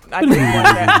 Fuck you. I didn't want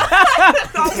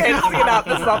that. Okay, let's get out.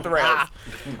 This is off the rails.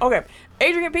 Okay,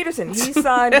 Adrian Peterson, he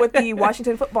signed with the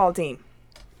Washington football team.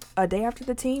 A day after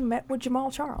the team met with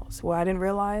Jamal Charles, who I didn't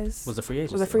realize Was a free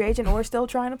agent. was a free agent or still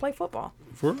trying to play football.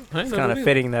 It's kind of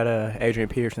fitting that Adrian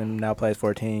Peterson now plays for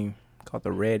a team called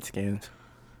the Redskins.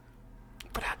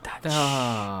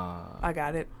 I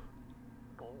got it.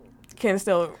 Ken's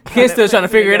still Ken's still trying to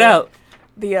figure it out.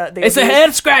 The It's a abuse-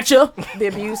 head scratcher. The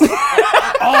abuse.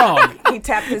 Oh, He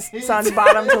tapped his son's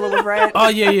bottom till it was red. oh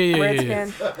yeah.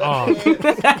 Redskin.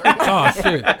 Oh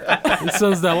shit. It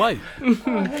says that light.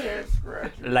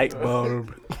 Light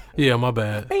bulb. Yeah, my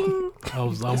bad. I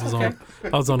was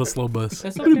on a slow bus.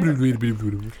 What are you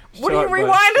rewinding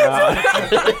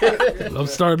to? I'm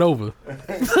starting over.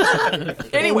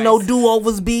 Anyway, No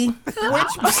do-overs, B.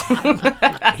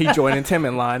 He joining Tim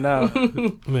in line now.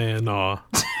 Man, nah.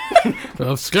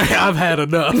 I'm scared. I've had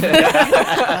enough.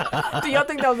 do y'all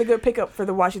think that was a good pickup for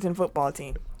the Washington football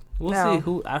team? We'll Now- see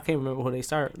who. I can't remember who they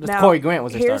started. Now, Corey Grant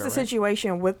was their here's starter. the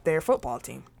situation with their football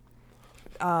team.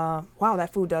 Wow,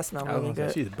 that food does smell I was really gonna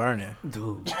say, good. she's burning.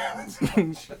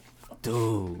 Right?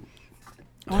 Dude.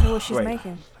 I wonder what she's Wait.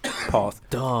 making. Pause.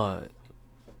 Dog.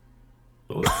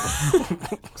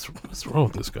 What's wrong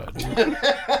with this guy, dude?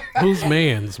 Who's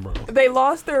man's, bro? They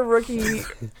lost their rookie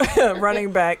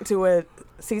running back to a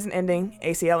season-ending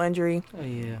ACL injury, Oh,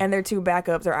 yeah. and their two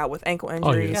backups are out with ankle Oh,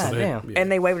 injuries. yeah. So they, Goddamn. yeah.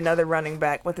 And they waived another running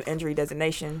back with an injury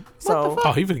designation. So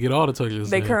Oh, he finna get all the touches.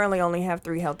 they then. currently only have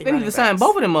 3 healthy They need running to sign backs.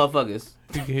 both of them motherfuckers.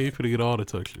 He finna get all the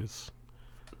touches.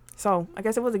 So I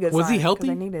guess it was a good Was he sign 'cause healthy?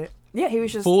 They needed it. Yeah, he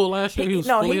was just Full last year? He was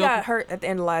no, fully he got healthy? hurt at the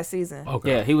end of last season. Okay.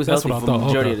 Yeah, he was That's healthy what I for the thought.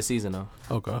 majority Okay. of the season, though.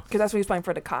 Okay. Because that's when he was playing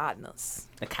for the Cardinals.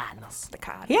 The Cardinals. The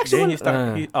Cardinals. He actually Then went, he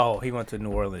started. He went to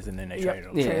New Orleans and then they Yep. traded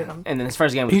him. Traded yeah. him. And then his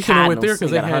first game was He should have went there Cardinals.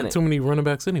 because He they got had 100. too many running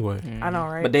backs anyway. I know,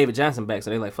 right? But David Johnson back, so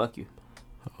they like, fuck you.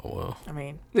 Oh, well. I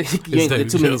mean, You ain't David get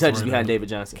too many Johnson touches right behind now. David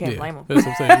Johnson. Can't blame him. That's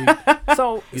what I'm saying.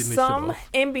 So Getting this some shit off.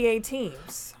 NBA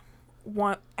teams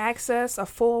want access a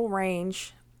full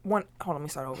range. Hold on, let me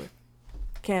start over.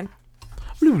 Ken.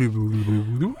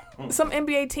 Some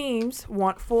NBA teams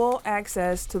want full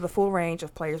access to the full range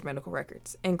of players' medical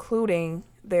records, including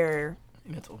their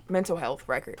mental health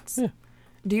records. Yeah.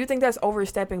 Do you think that's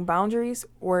overstepping boundaries,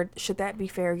 or should that be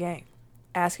fair game?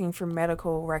 Asking for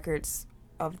medical records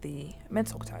of the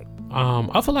mental type.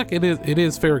 I feel like it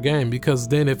is fair game, because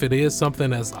then if it is something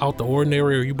that's out the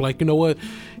ordinary, or you be like, you know what,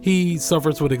 he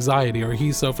suffers with anxiety or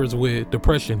he suffers with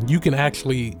depression, you can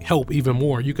actually help even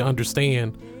more. You can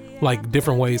understand like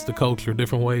different ways to coach or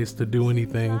different ways to do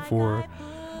anything for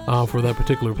that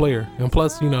particular player. And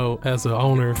plus, you know, as an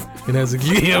owner and as a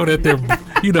GM that they're,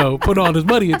 you know, put all this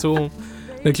money into them,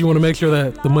 that you want to make sure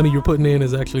that the money you're putting in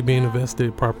is actually being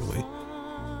invested properly.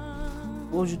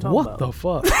 What was you talking What about? the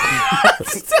fuck?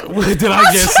 What did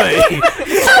I just say?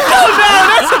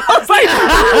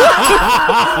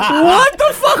 What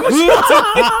the fuck was you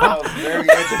talking That was very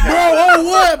educated. Bro, oh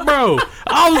what, bro?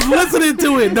 I was listening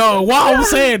to it, though, while I was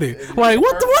saying it. Like,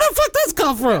 where the fuck this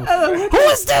come from? Who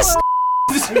is this?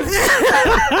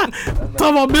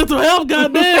 Talking about mental health,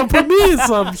 goddamn, put me in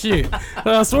some shit.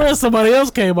 I swear somebody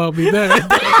else came up me there.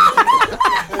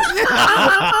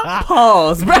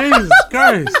 Pause, bro. Jesus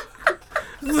Christ.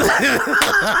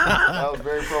 That was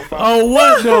very profound. Oh,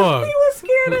 what, dog? He was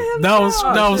scared of him.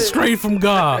 That was straight from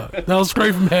God. That was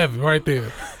straight from heaven right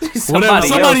there. Somebody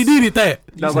Somebody else. needed that.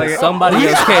 That was like Somebody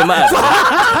else came out.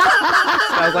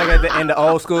 I was like at the end of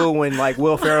old school when like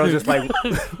Will Ferrell just like I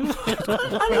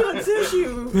need a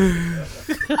tissue.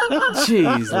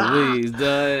 Jeez Louise,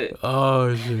 dude.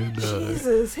 Oh shit, dog.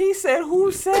 Jesus, he said,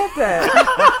 who said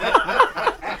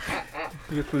that?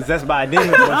 he was possessed by a demon.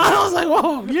 I was like,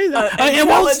 whoa, it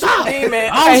won't stop. Demon.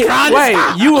 I was trying to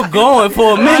stop. You were going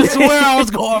for a I minute. swear I was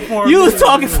going for it. You was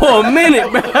talking for a minute,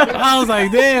 bro. I was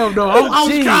like, damn, no. I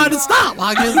was Jeez. trying to stop.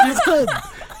 I just couldn't.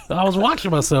 I was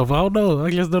watching myself. I don't know.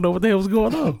 I just don't know what the hell was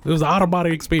going on. It was an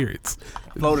out-of-body experience.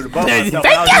 Floated above There you myself.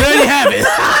 have it.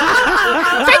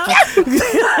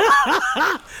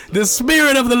 The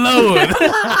spirit of the Lord.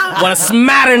 What a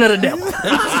smattering of the devil.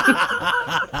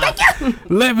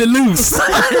 Let me loose.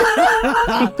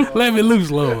 Let me loose,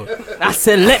 Lord. I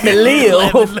said, let me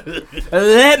live.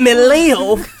 Let me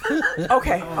live.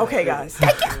 Okay, guys.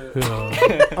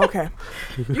 Yeah. Okay.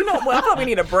 You know what? I thought we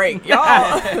need a break.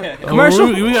 Y'all. Commercial?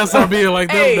 We gotta stop being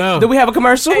like Hey, them now. Do we have a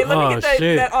commercial? Hey, let me Oh, get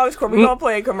shit. that aux cord. We're going to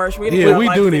play a commercial. Yeah, we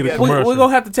do need a commercial. We're going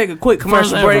to have to take a quick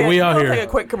commercial First break. ever, we out We'll here. take a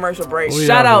quick commercial break. We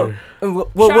Shout out out. here.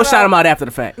 We'll shout out. them out after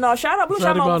the fact. No, shout out. We'll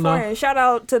shout Shout out him my out now. friend. Shout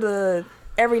out to the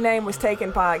Every Name Was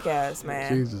Taken podcast,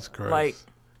 man. Jesus Christ. Like,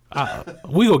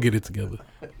 we gonna get it together.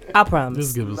 I promise.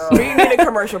 Just give us we need a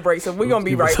commercial break, so we're going to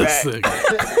be right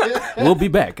back. We'll be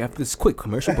back after this quick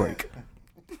commercial break.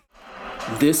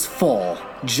 This fall,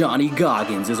 Johnny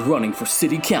Goggins is running for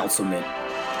city councilman.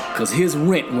 Cause his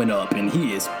rent went up and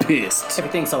he is pissed.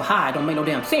 Everything's so high, it don't make no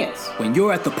damn sense. When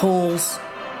you're at the polls,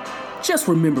 just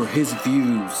remember his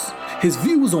views. His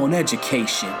views on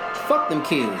education. Fuck them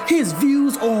kids. His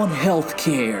views on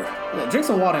healthcare. Drink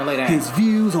some water and lay down. His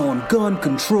views on gun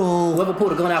control. Whoever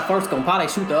pulled the gun out first gonna probably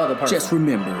shoot the other person. Just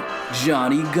remember,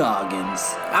 Johnny Goggins.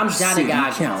 I'm Johnny city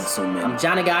Goggins. councilman. I'm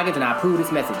Johnny Goggins and I approve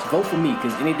this message. Vote for me,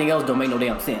 cause anything else don't make no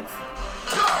damn sense.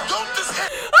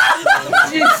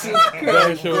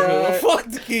 Fuck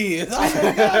the kids.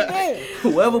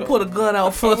 Whoever put a gun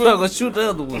out first, I'm going to shoot the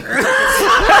other one.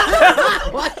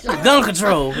 Gun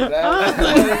control. Shout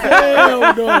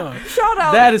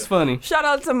out. That is funny. Shout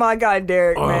out to my guy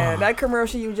Derek, man. That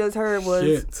commercial you just heard was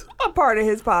Shit. a part of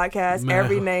his podcast. Man.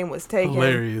 Every Name Was Taken.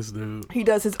 Hilarious, dude. He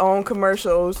does his own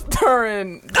commercials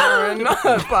during the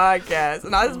podcast,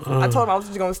 and I told him I was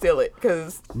just gonna steal it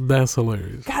because That's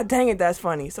hilarious. God dang it, that's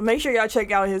funny. So make sure y'all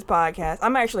check out his podcast.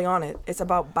 I'm actually on it. It's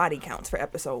about body counts for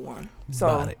episode 1. So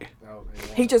Body.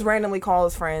 he just randomly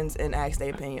calls friends and asks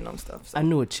their opinion on stuff. So. I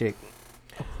knew a chick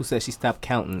who said she stopped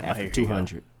counting after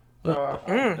 200.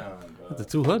 The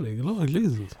 200. Lord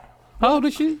Jesus. How old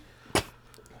is she?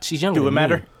 She's younger Do it than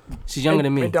matter? me. She's younger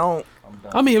than me. It don't.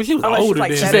 I mean, if she was Unless she's older like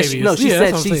than She She said said maybe. no, she yeah, said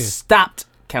that's what she I'm saying. stopped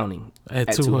counting At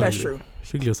 200. 200. That's true.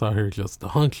 She just out here just the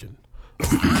hunching.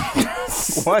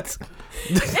 What?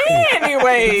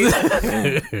 Anyways,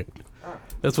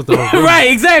 That's what the whole Right,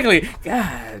 exactly.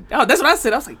 God. Oh, that's what I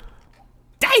said. I was like,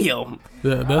 damn.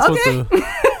 Yeah, that's what the.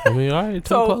 I mean, all right, too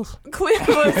so close.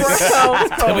 Cleveland Browns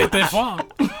Tell me coach, that far.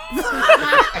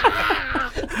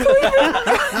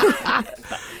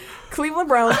 Cleveland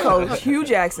Browns coach Hugh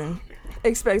Jackson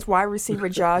expects wide receiver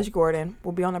Josh Gordon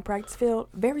will be on the practice field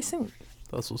very soon.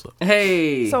 That's what's up.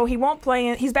 Hey. So he won't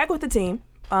play he's back with the team,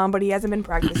 but he hasn't been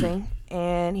practicing,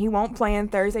 and he won't play in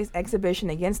Thursday's exhibition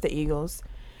against the Eagles.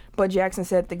 But Jackson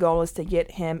said the goal is to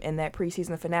get him in that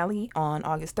preseason finale on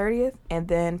August 30th and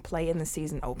then play in the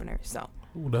season opener. So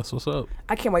Ooh, that's what's up.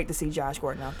 I can't wait to see Josh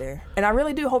Gordon out there. And I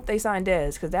really do hope they sign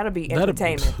Dez because that'll be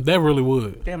entertainment. That really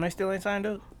would. Damn, they still ain't signed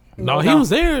up. No, he was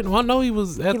there. I know he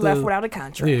was at He the. left without a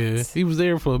contract. Yeah, he was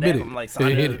there for a Damn, minute. I'm like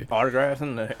They hit signing it. autographs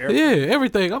in the airport. Yeah,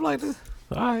 everything. I'm like, this.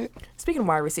 All right. Speaking of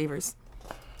wide receivers,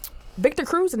 Victor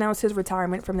Cruz announced his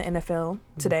retirement from the NFL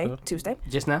today, Tuesday.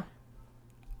 Just now?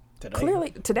 Today. Clearly,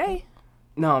 today.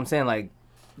 No, I'm saying like, you've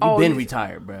Oh, been you-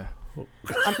 retired, bruh.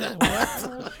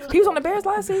 He was on the Bears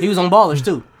last season. He was on Ballers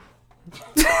too.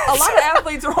 A lot of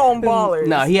athletes are on ballers.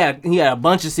 No, he had a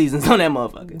bunch of seasons on that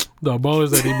motherfucker. The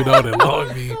ballers that he been on that long.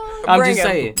 Me. I'm Bring just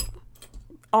him. saying.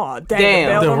 Oh, Damn.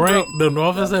 dang. The bell rank, broke. the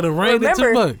office had a rank it too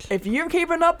Remember, much. if you're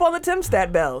keeping up on the Tim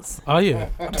Stat bells, Oh yeah,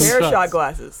 pair of shot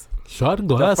glasses. Shot The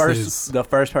glasses. the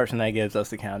first person that gives us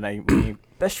the count.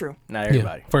 That's true. Not Yeah,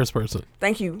 everybody. first person.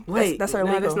 Thank you. Wait, that's our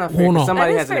no, legal. that's not fair. 'cause Uno.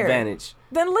 Somebody That has is an fair. advantage.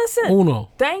 Then listen. Uno.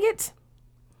 Dang it.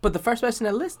 But the first person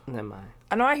that lists, never mind.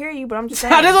 I know I hear you, but I'm just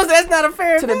saying. That's not a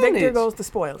fair To the advantage. victor goes the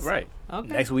spoils. Right. Okay.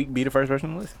 Next week, be the first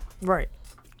person on the list. Right.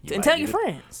 You And might tell get your it.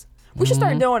 friends. We should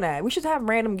start doing that. We should have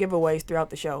random giveaways throughout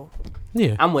the show.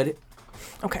 Yeah. I'm with it.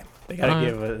 Okay. They gotta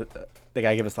Alright. they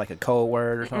gotta give us like a code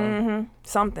word or something.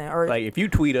 Something. Or Like if you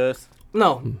tweet us,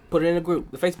 No, put it in the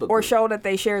group, the Facebook or group. show that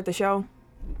they shared the show.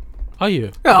 Oh yeah.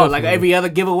 Oh, like Definitely. every other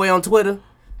giveaway on Twitter.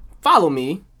 Follow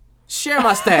me. share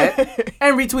my stat,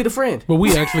 and retweet a friend. But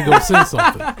we actually go send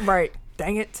something. Right.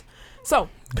 Dang it. So,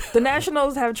 the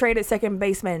Nationals have traded second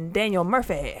baseman Daniel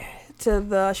Murphy to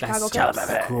the Chicago Cubs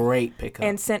Great pickup.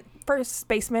 and sent first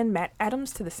baseman Matt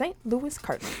Adams to the St. Louis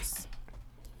Cardinals.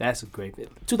 That's a great pick.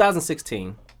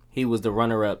 2016, he was the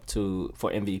runner-up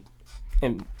for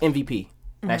MVP,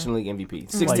 National League MVP. Why you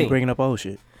 16, bringing up old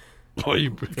shit?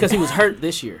 because he was hurt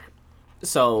this year.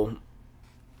 So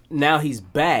now he's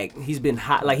back. He's been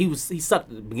hot. Like he sucked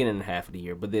at the beginning of the half of the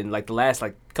year, but then like the last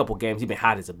like couple games, he's been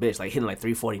hot as a bitch. Like hitting like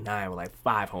 349 with like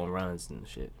 5 home runs and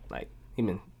shit. Like he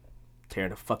been tearing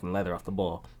the fucking leather off the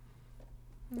ball.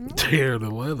 Tear the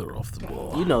leather off the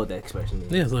ball. You know what that expression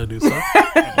means. Yes, I do.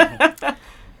 So.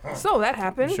 So that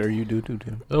happened. Sure you do too,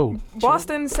 Tim. Oh.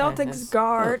 Boston Celtics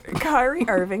guard Kyrie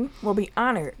Irving will be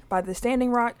honored by the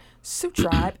Standing Rock Sioux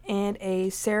Tribe in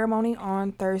a ceremony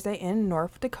on Thursday in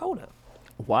North Dakota.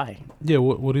 Why? Yeah,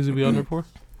 what is he be on there for?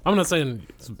 I'm not saying.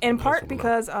 In part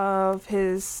because of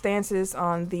his stances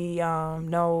on the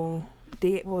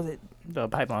what was it? The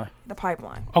pipeline. The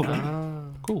pipeline. Okay.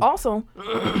 Cool. Also,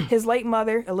 his late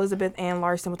mother, Elizabeth Ann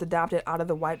Larson, was adopted out of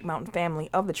the White Mountain family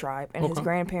of the tribe, and his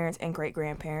grandparents and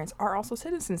great-grandparents are also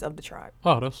citizens of the tribe.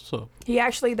 Oh, that's what's up. He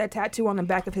actually, that tattoo on the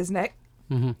back of his neck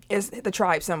is the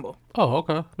tribe symbol. Oh,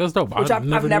 okay. That's dope. Which I've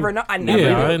never known. I never Yeah,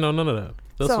 knew. I didn't know none of that.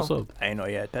 That's So- what's up. I ain't know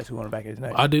yet. Tattoo on the back of his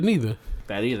neck. I didn't either.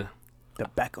 That either. The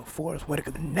back of Forrest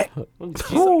Whitaker's neck.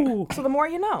 So the more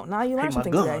you know. Now you learn Hey, my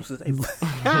something gums. today.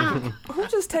 Who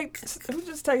just takes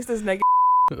this nigga?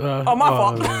 Oh, my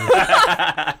fault.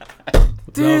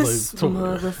 This That was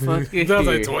motherfucker. That was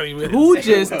like here. 20 minutes. Who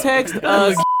just texted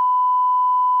us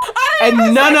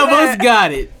and none of us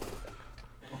got it?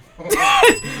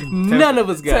 None of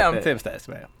us got that. Tim stats,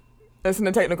 man. It's in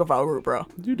the technical file group, bro.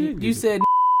 You did. You said,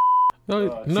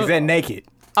 No, She said naked.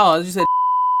 oh, you said,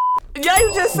 Yeah,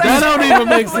 you just said that don't even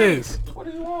make sense. What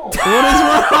is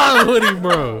wrong with him,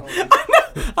 bro?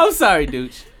 I'm sorry,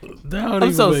 dude. That don't I'm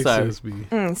even so make sorry. sense, B.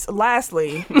 So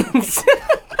lastly,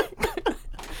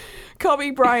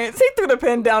 Kobe Bryant, he threw the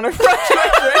pen down in front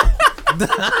of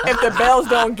If the bells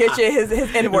don't get you, his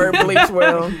N-word bleeps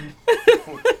will.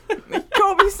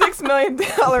 Kobe's $6 million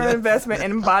investment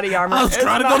in body armor. I was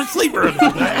trying to go to sleep early.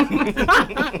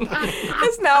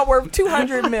 It's now worth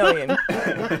 $200 million.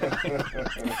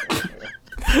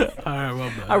 All right, my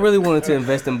bad. I really wanted to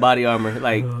invest in body armor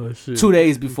like Oh, shit. 2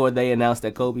 days before they announced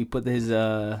that Kobe put his,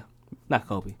 not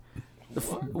Kobe,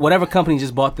 whatever company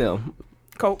just bought them,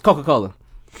 Coca-Cola.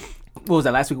 What was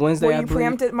that, last week Wednesday? Well, I you believe?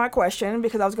 preempted my question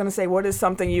because I was going to say, what is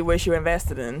something you wish you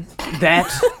invested in? That.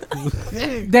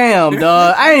 Damn,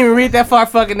 dog. I didn't even read that far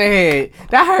fucking ahead.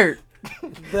 That hurt.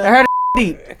 That hurt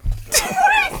deep.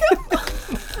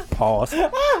 Pause.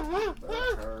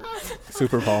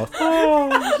 Super pause.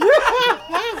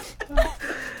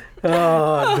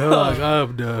 Oh, dog,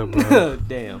 I'm done, bro.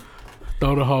 Damn.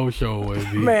 Throw the whole show away,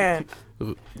 B. Man,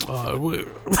 We-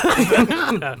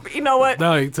 you know what?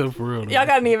 that ain't tough for real. though. Y'all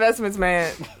got any investments,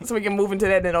 man? So we can move into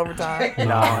that in overtime. No,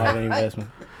 I don't have any investment.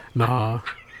 Nah.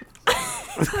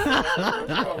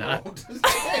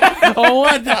 Oh,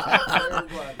 what?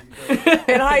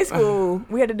 In high school,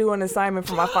 we had to do an assignment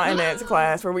for my finance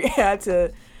class where we had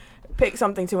to pick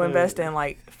something to invest in,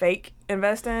 like fake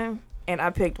investing. And I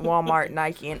picked Walmart,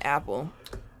 Nike, and Apple.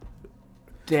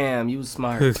 Damn, you was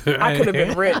smart. I could have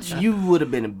been rich. You would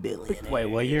have been a billionaire. Wait,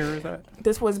 what year is that?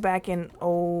 This was back in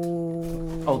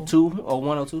 02,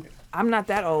 01, 02? I'm not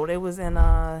that old. It was in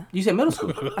You said middle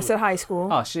school. I said high school,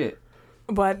 Oh, shit.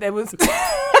 but it was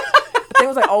I think it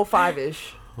was like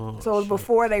 05-ish. So it was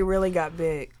before they really got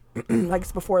big. Like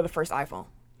it's before the first iPhone.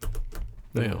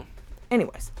 Damn.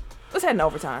 Anyways, let's head into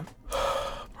overtime.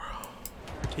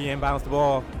 He inbounds the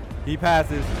ball. He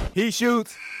passes. He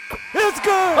shoots. It's good.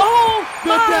 Oh, The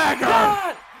dagger.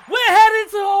 God. We're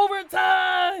headed to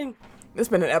overtime. It's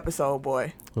been an episode,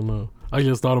 boy. I know. I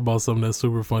just thought about something that's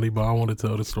super funny, but I don't want to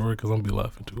tell the story because I'm going to be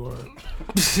laughing too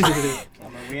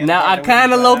hard. Now, I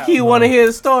kind of low-key want to hear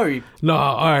the story. No,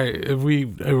 all right. If we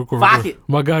record, Fuck it.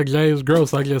 my guy James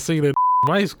Gross, I just seen that in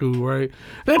high school, right?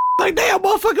 That like, damn,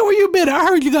 motherfucker, where you been? I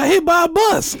heard you got hit by a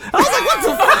bus. I was like, what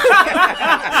the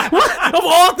fuck? What? Of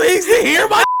all things to hear,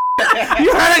 my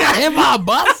you heard I got hit by a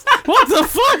bus? What the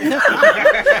fuck?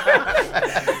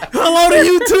 Hello to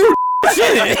you too.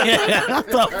 Shit. What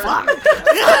the fuck?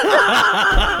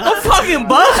 A fucking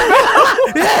bus,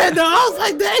 bro. Yeah, no, I was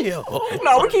like, damn.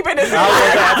 No, we're keeping this. I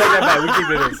take that back. We keep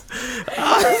it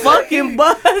this. Fucking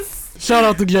bus. Shout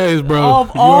out to James, bro. Of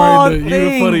You all already know- you the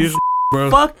things. funniest,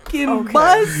 bro. Fucking Okay.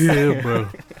 bus. Yeah, bro.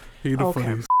 He the Okay.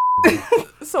 funniest,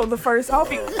 So the first, I hope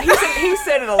he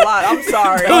said it a lot. I'm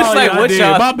sorry. It was like, I what did.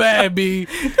 y'all? My bad, B.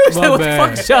 What My the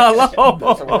bad. fuck y'all That's a on?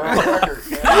 world record.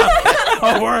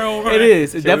 Oh, word. It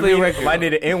is. It's definitely a record. I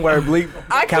did an N-word bleep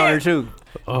I counter can't-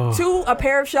 too. A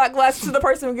pair of shot glasses to the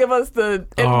person who give us the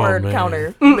N-word man.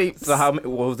 counter bleeps. So what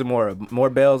was it more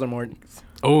bells or more?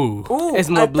 Ooh. Ooh, It's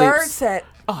more a third bleeps. set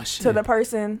Oh shit. to the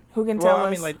person who can tell Well, I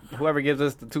us. mean, like whoever gives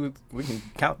us the two, we can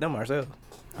count them ourselves.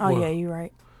 Oh yeah, you're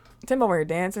right. Tim over here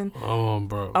dancing. Oh,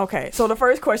 bro. Okay, so the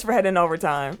first question for heading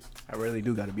overtime I really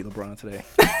do got to be LeBron today.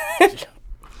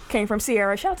 came from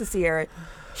Sierra. Shout out to Sierra.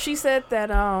 She said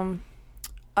that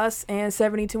us and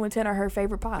 72 and 10 are her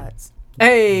favorite pods.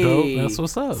 Hey. Dope. That's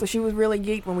what's up. So she was really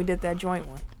geeked when we did that joint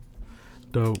one.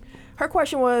 Dope. Her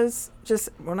question was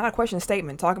not a question, a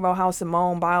statement. Talk about how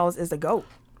Simone Biles is the GOAT.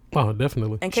 Oh,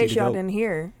 definitely. In case the y'all GOAT. didn't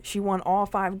hear, she won all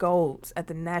 5 golds at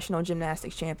the National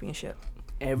Gymnastics Championship.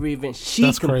 Every event she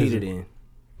That's competed crazy. in.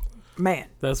 Man,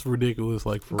 That's ridiculous.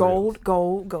 Like, for gold,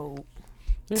 gold, gold. real.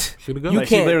 Yeah, she the go. You Like,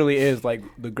 she can't- literally is like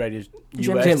the greatest U.S.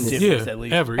 Gymnast. gymnast Yeah, at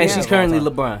least. ever. And Yeah. she's currently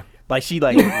LeBron. Like she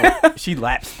she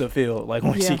laps the field like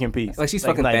when Yeah. she competes. Like she's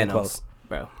fucking not even Thanos, close.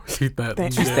 bro. She that.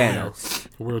 She's Thanos.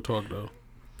 Real talk, though.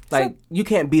 Like you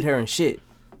can't beat her in shit.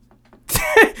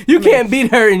 You can't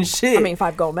beat her in shit. I mean,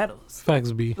 5 gold medals.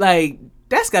 Facts be. like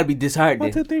that's gotta be disheartening.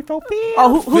 1, 2, 3, 4, 5.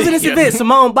 Oh, who's in this event?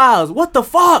 Simone Biles. What the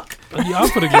fuck? Yeah, I'm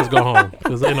finna just go home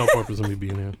because ain't no purpose in me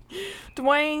being here.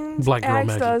 Dwayne Black girl asked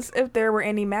magic. us if there were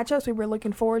any matchups we were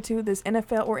looking forward to this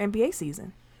NFL or NBA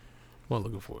season. What I'm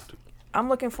looking forward to. I'm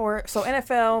looking for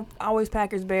NFL, always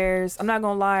Packers, Bears. I'm not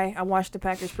gonna lie, I watched the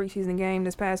Packers preseason game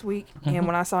this past week, and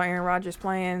when I saw Aaron Rodgers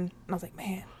playing, I was like,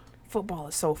 man, football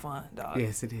is so fun, dog.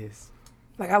 Yes, it is.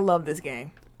 Like I love this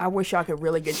game. I wish y'all could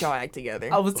really get y'all act together.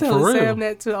 I was For telling real. Sam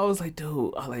that too. I was like,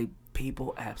 dude,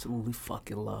 people absolutely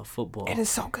fucking love football. It is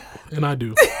so good. And I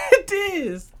do. It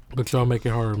is. But y'all make it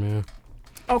hard, man.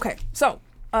 Okay, so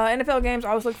NFL games. I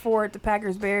always look forward to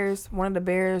Packers, Bears. One of the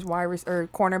Bears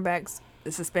cornerbacks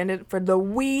is suspended for the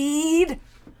weed,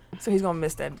 so he's gonna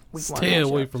miss that week 1. Stay matchup.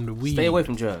 away from the weed. Stay away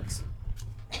from drugs.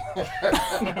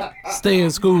 Stay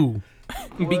in school.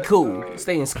 Be cool.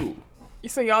 Stay in school.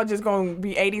 So y'all just gonna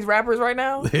be 80s rappers right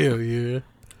now? Hell yeah.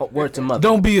 Oh, word to mother.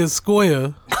 Don't be a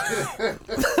square.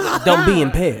 Don't be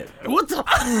impaired. What the?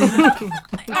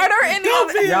 Are there any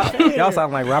other? Y'all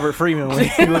sound like Robert Freeman when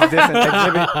he was dissing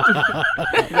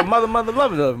Exhibit. Mother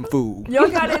love them food. Y'all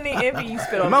got any NBA? You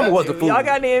spit on Mama that was too. a fool. Y'all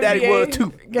got any Daddy NBA was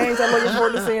too. games I'm looking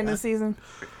forward to seeing this season?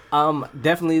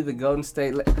 Definitely the Golden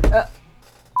State.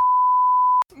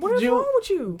 What is wrong with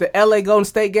you? The LA Golden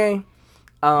State game.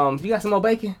 You got some more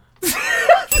bacon?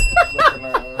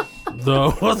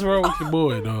 Dog, what's wrong with your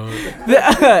boy, dog?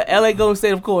 The LA Golden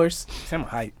State, of course. Some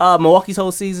hype. Milwaukee's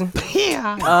whole season.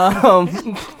 Yeah.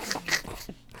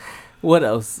 What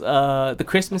else? The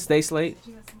Christmas Day slate.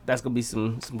 That's gonna be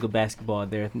some good basketball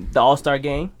there. The All-Star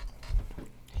game.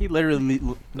 He literally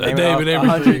David,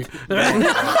 everything.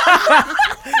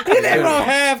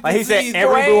 Like he said,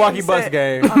 every Dwayne Milwaukee said- Bucks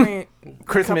game. I mean,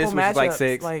 Christmas couple was like matchups,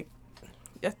 6. Like,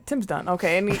 yeah, Tim's done.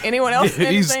 Okay. Anyone else?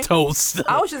 He's anything? toast.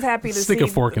 I was just happy to Stick see a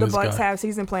fork in the this Bucks guy. have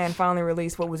season plan finally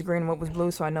released. What was green and what was blue,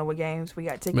 so I know what games we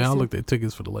got tickets Man, I to. looked at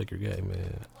tickets for the Laker game,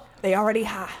 man. They already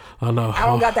high. I know. I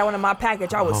don't got that one in my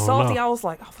package. I was Oh, salty. no. I was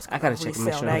like, I gotta check and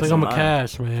make sure I I think I'm a Mine.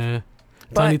 cash, man.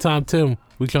 But- Tiny Time Tim,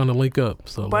 we trying to link up.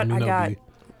 So let But me I know. got B.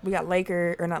 we got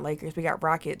not Lakers. We got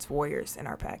Rockets, Warriors in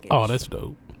our package. Oh, that's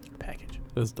dope. Package.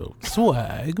 That's dope.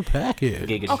 Swag package.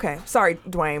 Giggity. Okay, sorry,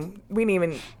 Dwayne. We didn't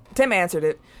even. Tim answered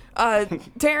it.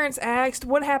 Terrence asked,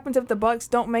 "What happens if the Bucks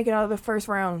don't make it out of the first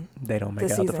round? They don't make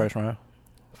This it out the season. first round.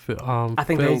 I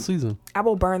think failed they- season. I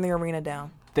will burn the arena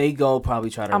down. They go probably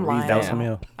try to I'm lying. That was revamp. some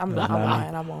ill. I'm That was not me.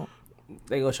 lying. I won't.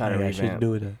 They go try to Yeah, I should revamp.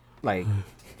 do it. Like,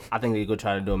 I think they go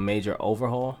try to do a major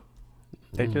overhaul.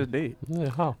 They just did. Yeah,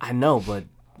 how? I know, but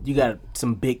you got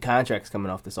some big contracts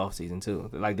coming off this offseason too.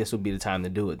 Like this would be the time to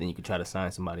do it. Then you could try to sign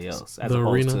somebody else, as The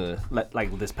opposed arena? to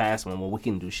like this past one where we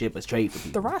can do shit but trade for The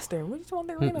people. roster. We just want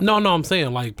the arena. No, I'm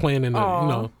saying like playing in the,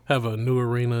 Aw. have a new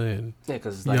arena and Yeah,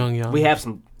 because Young. we have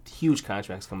some huge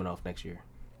contracts coming off next year.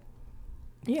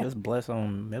 Yeah. Just bless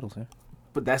on Middleton.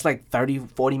 But that's like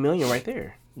 30-40 million right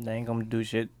there. They ain't gonna do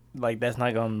shit. Like that's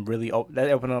not gonna really. That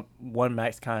open up one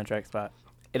max contract spot.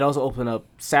 It also opened up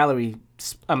salary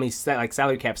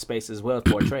cap space as well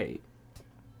for a trade.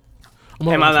 I'm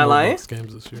gonna Am I watch not more lying? Bucks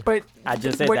games this year. But I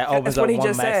just said What- that that's opens what up he one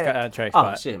just max said. contract Oh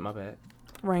spot. shit, my bad.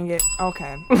 ring it.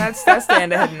 Okay, that's the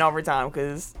end of heading overtime.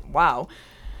 Because wow,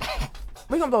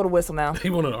 we gonna blow the whistle now. He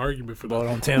wanted an argument for Vote that.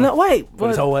 on Tim No, wait. for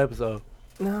this But, whole episode.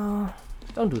 no,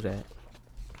 don't do that.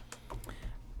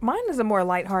 Mine is a more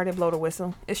lighthearted blow the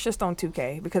whistle. It's just on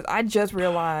 2K because I just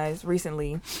realized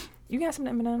recently. You got some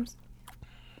M&Ms?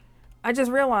 I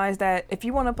just realized that if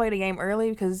you want to play the game early,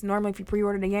 because normally if you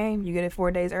pre-order the game, you get it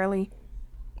 4 days early.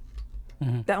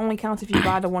 Mm-hmm. That only counts if you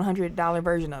buy the $100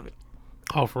 version of it.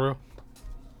 Oh, for real?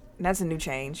 That's a new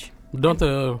change. Don't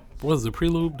what is the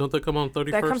Prelude? Don't they come on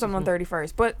 31st? That comes on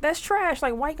 31st. But that's trash.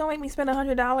 Like, why you gonna make me spend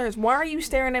 $100? Why are you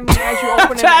staring at me as you open it?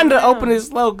 I'm trying to open it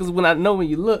slow because when I know when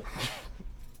you look.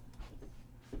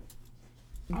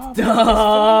 Oh,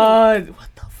 Dog. What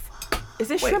the fuck? Is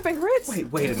this shrimp and grits?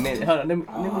 Wait a minute. Hold on. Let me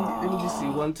just see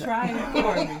one time. Try it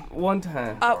for me. One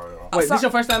time. Wait, this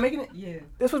your first time making it? Yeah.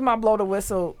 This was my blow the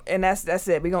whistle, and that's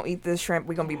it. We're gonna eat this shrimp.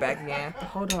 We're gonna be back again.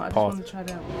 Hold on. I just Pause. want to try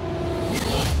that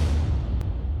one.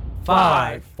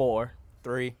 5, 4,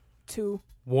 3, 2.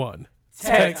 1.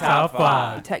 Tech Top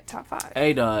 5. Tech Top 5.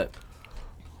 Hey, dog.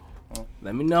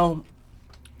 Let me know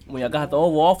when y'all got the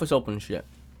Oval Office open and shit.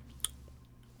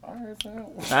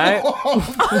 Alright?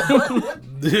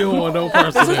 You don't want no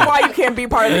person. This is why you can't be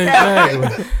part of the cast.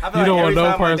 Exactly. You don't want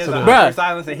no person. Bruh.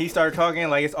 Silence and he started talking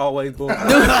like it's always bull.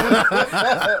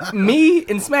 Me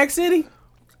in Smack City?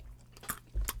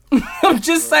 I'm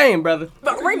just saying, brother.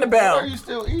 But ring the bell. Are you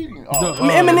still eating?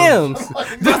 M&M's.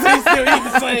 Does he still eat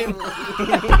the same?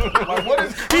 Like, what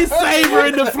is He's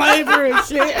savoring the flavor and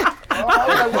shit.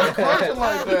 like, what's crunching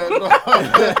like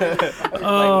that?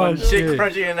 Oh, Shit shit.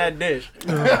 crunchy in that dish.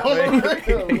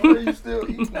 What are you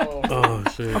still eating on? Oh,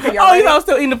 shit. Okay, Oh, y'all ready? you know I'm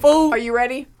still eating the food? Are you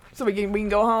ready? So we can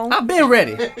go home? I've been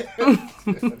ready.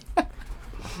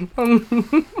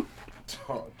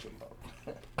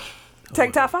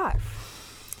 Tech Top 5.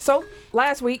 So,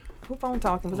 last week, who phone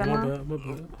talking? Was that mine?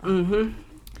 Mm-hmm.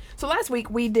 So, last week,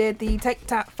 we did the Tech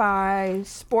Top 5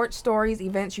 sports stories,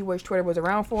 events you wish Twitter was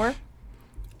around for.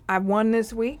 I won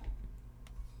this week.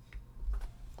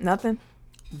 Nothing.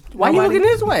 Why you looking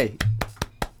this way?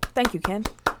 Thank you, Ken.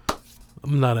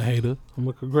 I'm not a hater. I'm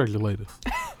a congratulator.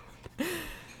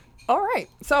 All right.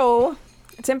 So,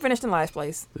 Tim finished in last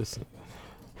place, Listen.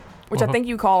 which I think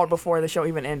you called before the show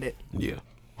even ended. Yeah.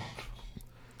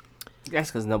 That's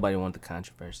because nobody wanted the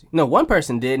controversy. No, one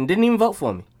person did and didn't even vote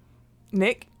for me.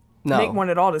 Nick? No. Nick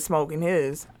wanted all the smoke in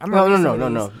his. I No. remember some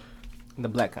of these. The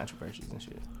black controversies and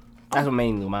shit. That's what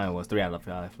mainly mine was. 3 out of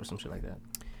 5 or some shit like that.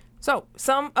 So,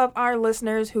 some of our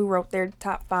listeners who wrote their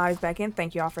top 5s back in,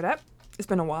 thank you all for that. It's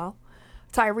been a while.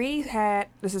 Tyree had,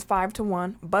 this is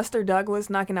 5-1, Buster Douglas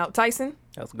knocking out Tyson.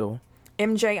 That's a good one.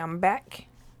 MJ, I'm back.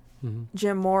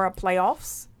 Jim Mora,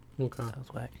 playoffs. Okay. That was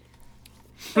whack.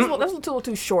 That's a little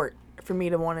too short for me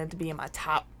to want it to be in my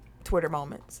top Twitter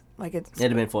moments. Like it's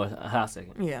It'd have been for a hot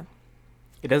second. yeah.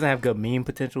 It doesn't have good meme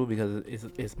potential because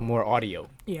it's more audio.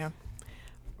 Yeah.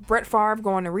 Brett Favre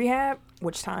going to rehab.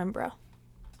 Which time, bro?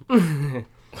 And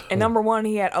number 1,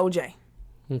 he had OJ.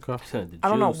 Okay. I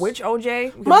don't know which OJ.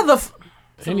 It's a lot of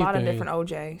Anything. different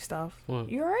OJ stuff. What?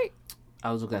 You all right?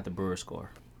 I was looking at the Brewer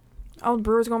score. Oh, the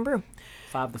Brewers going to brew.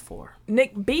 5-4.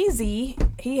 Nick Beasy,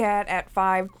 he had at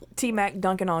 5 T-Mac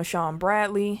dunking on Sean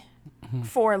Bradley.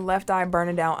 4 Left Eye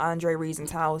burning down Andre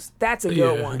Reason's house. That's a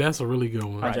good one. That's a really good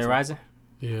one. RJ Rising?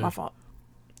 Yeah. My fault.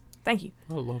 Thank you.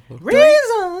 I love that.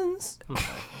 Reasons!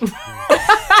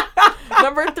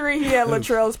 Number 3, he had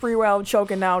Latrell Sprewell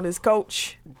choking out his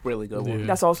coach. Really good one. Yeah.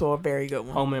 That's also a very good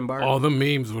one. Homer and Bart. All the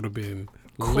memes would have been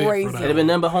lit Crazy. for that It'd have been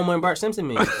nothing but Homer and Bart Simpson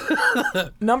memes.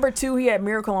 Number 2, he had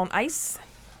Miracle on Ice.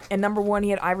 And number 1,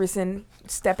 he had Iverson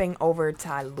stepping over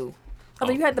Ty Lue. I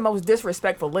think you had the most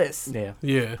disrespectful list. Yeah.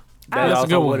 Yeah. That's That's a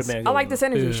good one. would've been a good I like one. this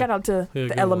energy. Yeah. Shout out to Yeah, the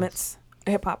good Elements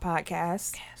Hip Hop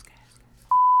Podcast.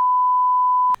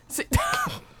 See-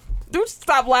 Dude,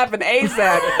 stop laughing ASAP.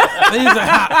 These are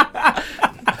hot.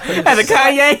 Had a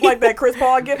Kanye. Like that Chris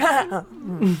Paul get.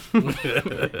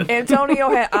 Antonio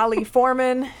had Ali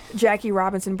Foreman, Jackie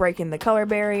Robinson breaking the color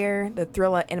barrier, the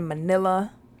Thriller in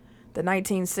Manila, the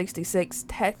 1966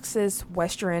 Texas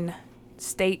Western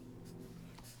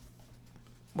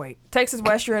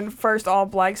first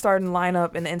all-black starting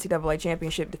lineup in the NCAA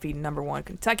championship, defeating number 1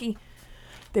 Kentucky.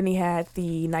 Then he had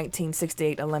the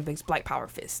 1968 Olympics Black Power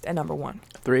Fist at number 1.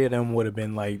 3 of them would have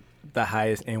been like the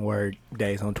highest N-word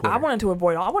days on Twitter. I wanted to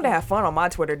avoid all. I wanted to have fun on my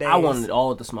Twitter days. I wanted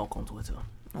all the smoke on Twitter.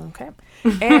 Okay.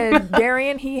 And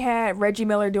Darian, he had Reggie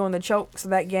Miller doing the chokes of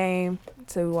that game.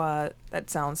 That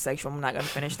sounds sexual. I'm not going to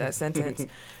finish that sentence.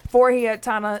 4, he had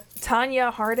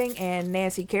Tanya Harding and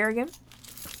Nancy Kerrigan.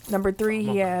 Number 3,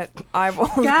 he had Ivo's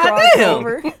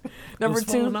crossover. Number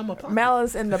 2,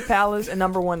 Malice in the Palace. And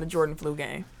number 1, the Jordan Flu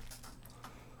game.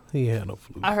 He had no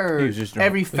flu. I He heard was just drunk.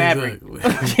 every fabric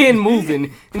Exactly. getting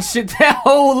moving and shit. That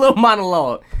whole little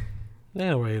monologue. They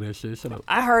don't hear that shit. Shut up.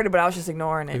 I heard it, but I was just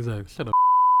ignoring it. Exactly. Shut up.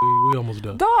 We almost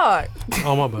done. Dog.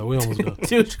 Oh my bad. We almost done.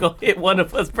 Dude's gonna hit one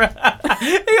of us, bro.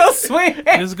 He gonna swing.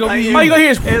 It's gonna be All you gonna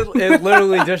hear is It's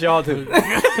literally just y'all two.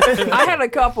 I had a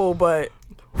couple, but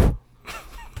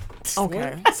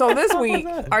okay. So this week,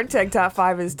 our Tech Top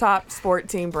 5 is top sport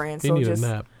team brands. He So need a just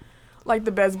nap. like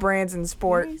the best brands in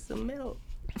sport some milk.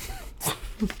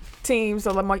 teams.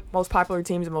 So the most popular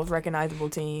teams, the most recognizable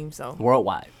teams. So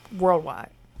Worldwide. worldwide.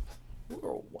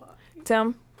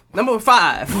 Tim, Number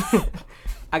 5.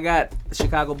 I got the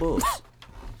Chicago Bulls.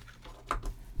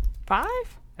 5?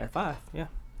 At 5, yeah.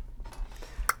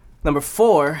 Number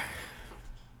 4,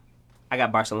 I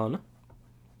got Barcelona.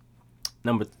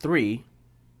 Number 3,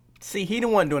 See, he the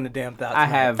one doing the damn thoughts. I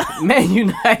have Man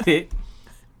United.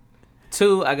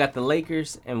 2, I got the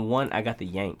Lakers. And 1, I got the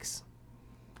Yanks.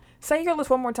 Say your list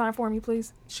one more time for me,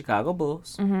 please. Chicago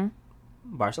Bulls,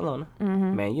 Barcelona,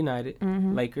 Man United,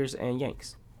 Lakers, and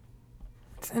Yanks.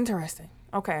 It's interesting.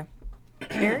 Okay.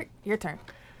 Eric, your turn.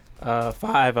 5.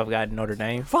 I've got Notre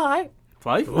Dame. 5.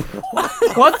 5?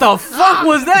 What the fuck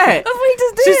was that? That's what he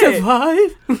just She did. said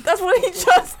 5? That's what he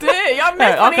just did. Y'all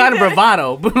missed All what he kind of did.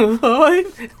 bravado.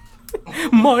 5?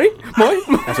 Mike.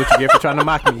 That's what you get for trying to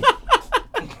mock me.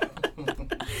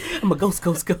 I'm a ghost.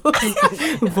 5?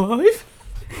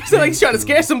 Sound like he's trying to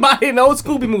scare somebody in the old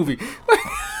Scooby movie.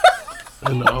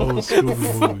 In the old Scooby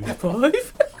movie.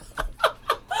 5?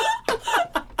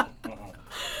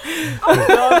 I'm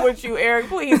done with you, Eric.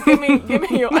 Please give me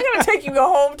your. I gotta take you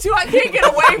home too. I can't get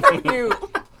away from you.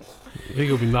 He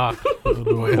gonna be knocked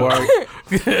the way out.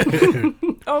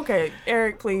 Okay,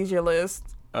 Eric, please your list.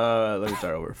 Let me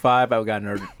start over. 5, I've got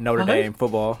Notre Dame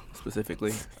football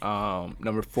specifically.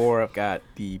 Number 4, I've got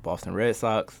the Boston Red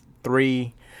Sox.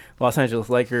 3, Los Angeles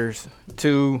Lakers.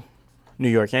 2, New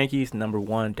York Yankees. Number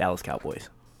 1, Dallas Cowboys.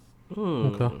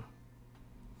 Okay.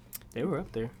 They were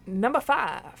up there. Number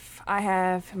 5, I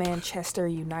have Manchester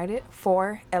United.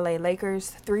 4, LA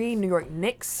Lakers. 3, New York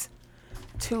Knicks.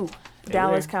 2,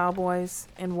 Dallas Cowboys.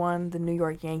 And 1, the New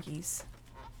York Yankees.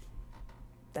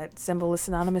 That symbol is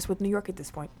synonymous with New York at this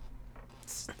point.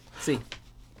 See.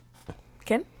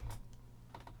 Ken?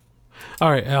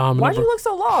 All right. Why'd you look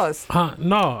so lost?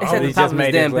 No. It's at the he top just of his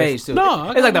made damn his list. page, too.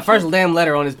 No, It's like the first damn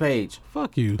letter on his page.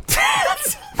 Fuck you.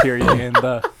 Period. And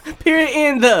Period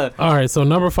in the. All right. So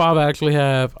number 5, I actually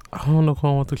have. I don't know who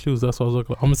I want to choose. That's what I was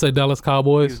looking. I'm gonna say Dallas he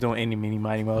Cowboys. was doing any, mini,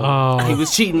 mighty mo. He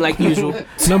was cheating like usual.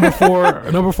 Number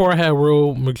 4. Number 4, I had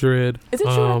Real Madrid. Is it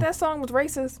true that song was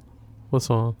racist? What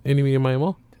song? Any Me and My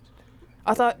Mo?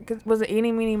 I thought, was it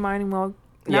Eeny, Meeny, Miny, Mo?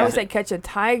 Now Yeah. we say Catch a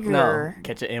Tiger.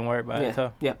 Catch an N-word by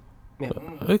itself. Yeah.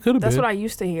 It could have That's been. what I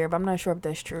used to hear, but I'm not sure if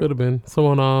that's true. Could have been.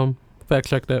 Someone fact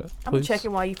check that, please. I'm gonna check it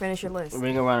while you finish your list.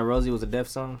 Ring Around Rosie was a deaf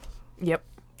song. Yep.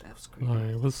 That was creepy. All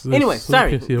right. Let's Anyway,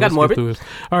 sorry. Let's, yeah, Got let's morbid. get through this.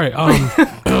 All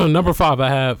right. Number 5, I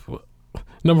have.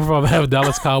 Number 5, I have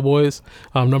Dallas Cowboys.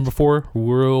 Number 4,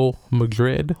 Real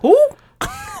Madrid. Who?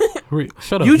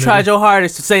 Shut up. You nigga. tried your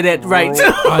hardest to say that right.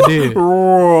 I did.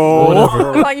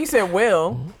 Whatever. Like you said,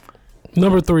 Will.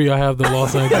 Number 3, I have the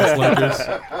Los Angeles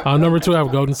Lakers. Number 2, I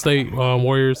have Golden State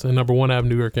Warriors, and number 1, I have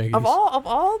New York Yankees. Of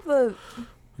all the,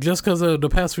 Just because of the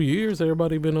past few years,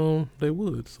 everybody been on they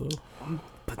would. So.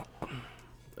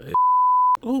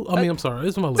 Oh, I mean, I'm sorry.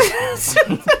 It's my list.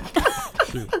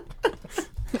 Shoot.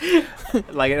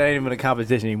 Like, it ain't even a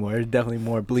competition anymore. There's definitely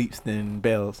more bleeps than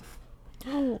bells.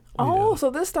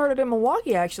 so this started in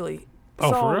Milwaukee actually.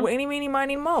 Oh, for real? Eeny, Meeny,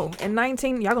 Miny, Mo. In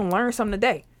 19, y'all gonna learn something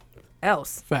today.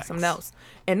 Facts. Something else.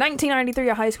 In 1993,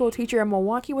 a high school teacher in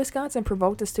Milwaukee, Wisconsin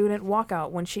provoked a student walkout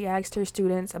when she asked her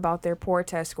students about their poor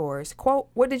test scores. Quote,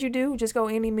 "What did you do? Just go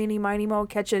eeny, meeny, miny, mo,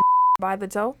 catch a by the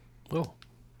toe?" Oh.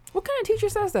 What kind of teacher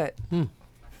says that?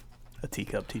 A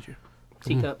teacup teacher.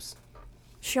 Teacups.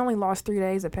 She only lost 3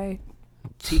 days of pay.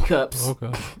 Teacups.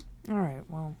 Okay. All right,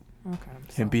 well, okay.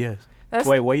 So MPS. that's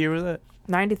Wait, what year was that?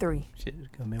 93. Shit, it's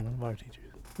gonna be one of our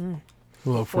teachers.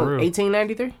 Well, for real.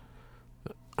 1893?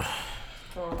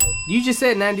 You just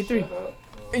said 93.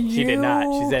 She did not.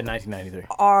 She said 1993.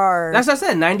 Are That's what I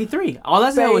said, 93. All I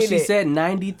said was she Faded. said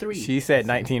 93. She said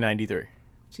 1993.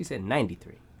 She said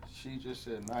 93. She just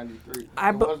said 93. I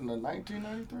It bu- wasn't a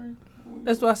 1993?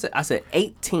 That's what I said. I said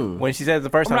 18. When she said it the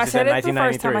first when time, I she said said it the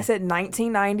first time, 1993. I said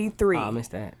 1993. Oh, I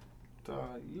missed that.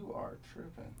 You are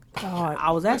tripping. God.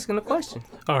 I was asking a question.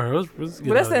 All right. Let's get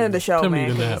But that's out the end of the show, Tim man.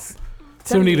 need a nap. 'cause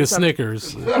Tim need a something-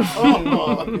 Snickers.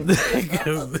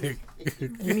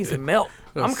 You need some milk.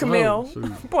 I'm Camille,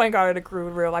 point guard of the crew,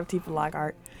 real life Tifa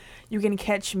Lockhart. You can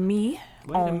catch me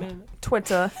Wait a on minute.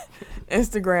 Twitter,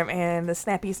 Instagram, and the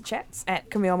snappiest chats at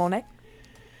Camille Monet.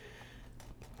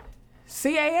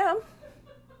 CAM.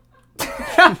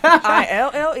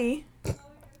 ILLE.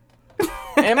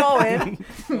 MONAE.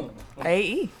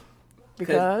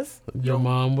 Because your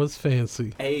mom was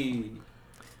fancy. Hey.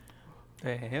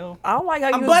 The hell? I don't like how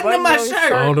you I'm was buttoning my your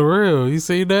shirt. On the real, you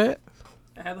see that?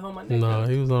 I had to hold my neck. No,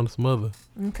 he was on his mother.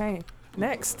 Okay,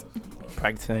 next.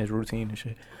 Practicing his routine and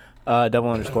shit.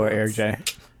 _, Eric J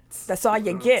That's all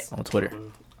you get. on Twitter.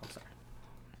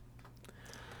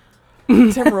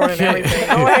 Tim ruining everything.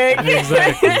 Go ahead.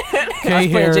 Exactly. K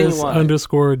Harris Genuine.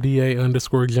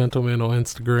 _DA_gentleman on Oh,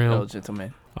 Instagram.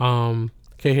 gentlemen.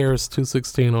 K Harris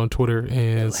 216 on Twitter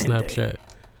and Snapchat.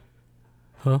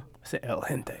 Huh? I said El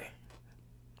Gente. I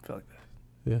feel like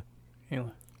that. Yeah. Anyway.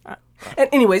 And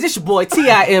anyways, it's your boy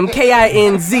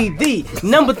TIMKINZ, the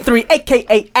number 3,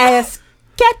 aka Ass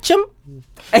Ketchum,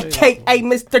 aka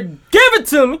Mr. Give It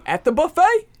To Me. At the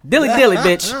buffet. Dilly dilly,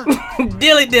 bitch.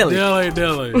 Dilly dilly. Dilly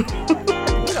dilly. We're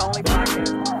the only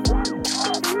podcast.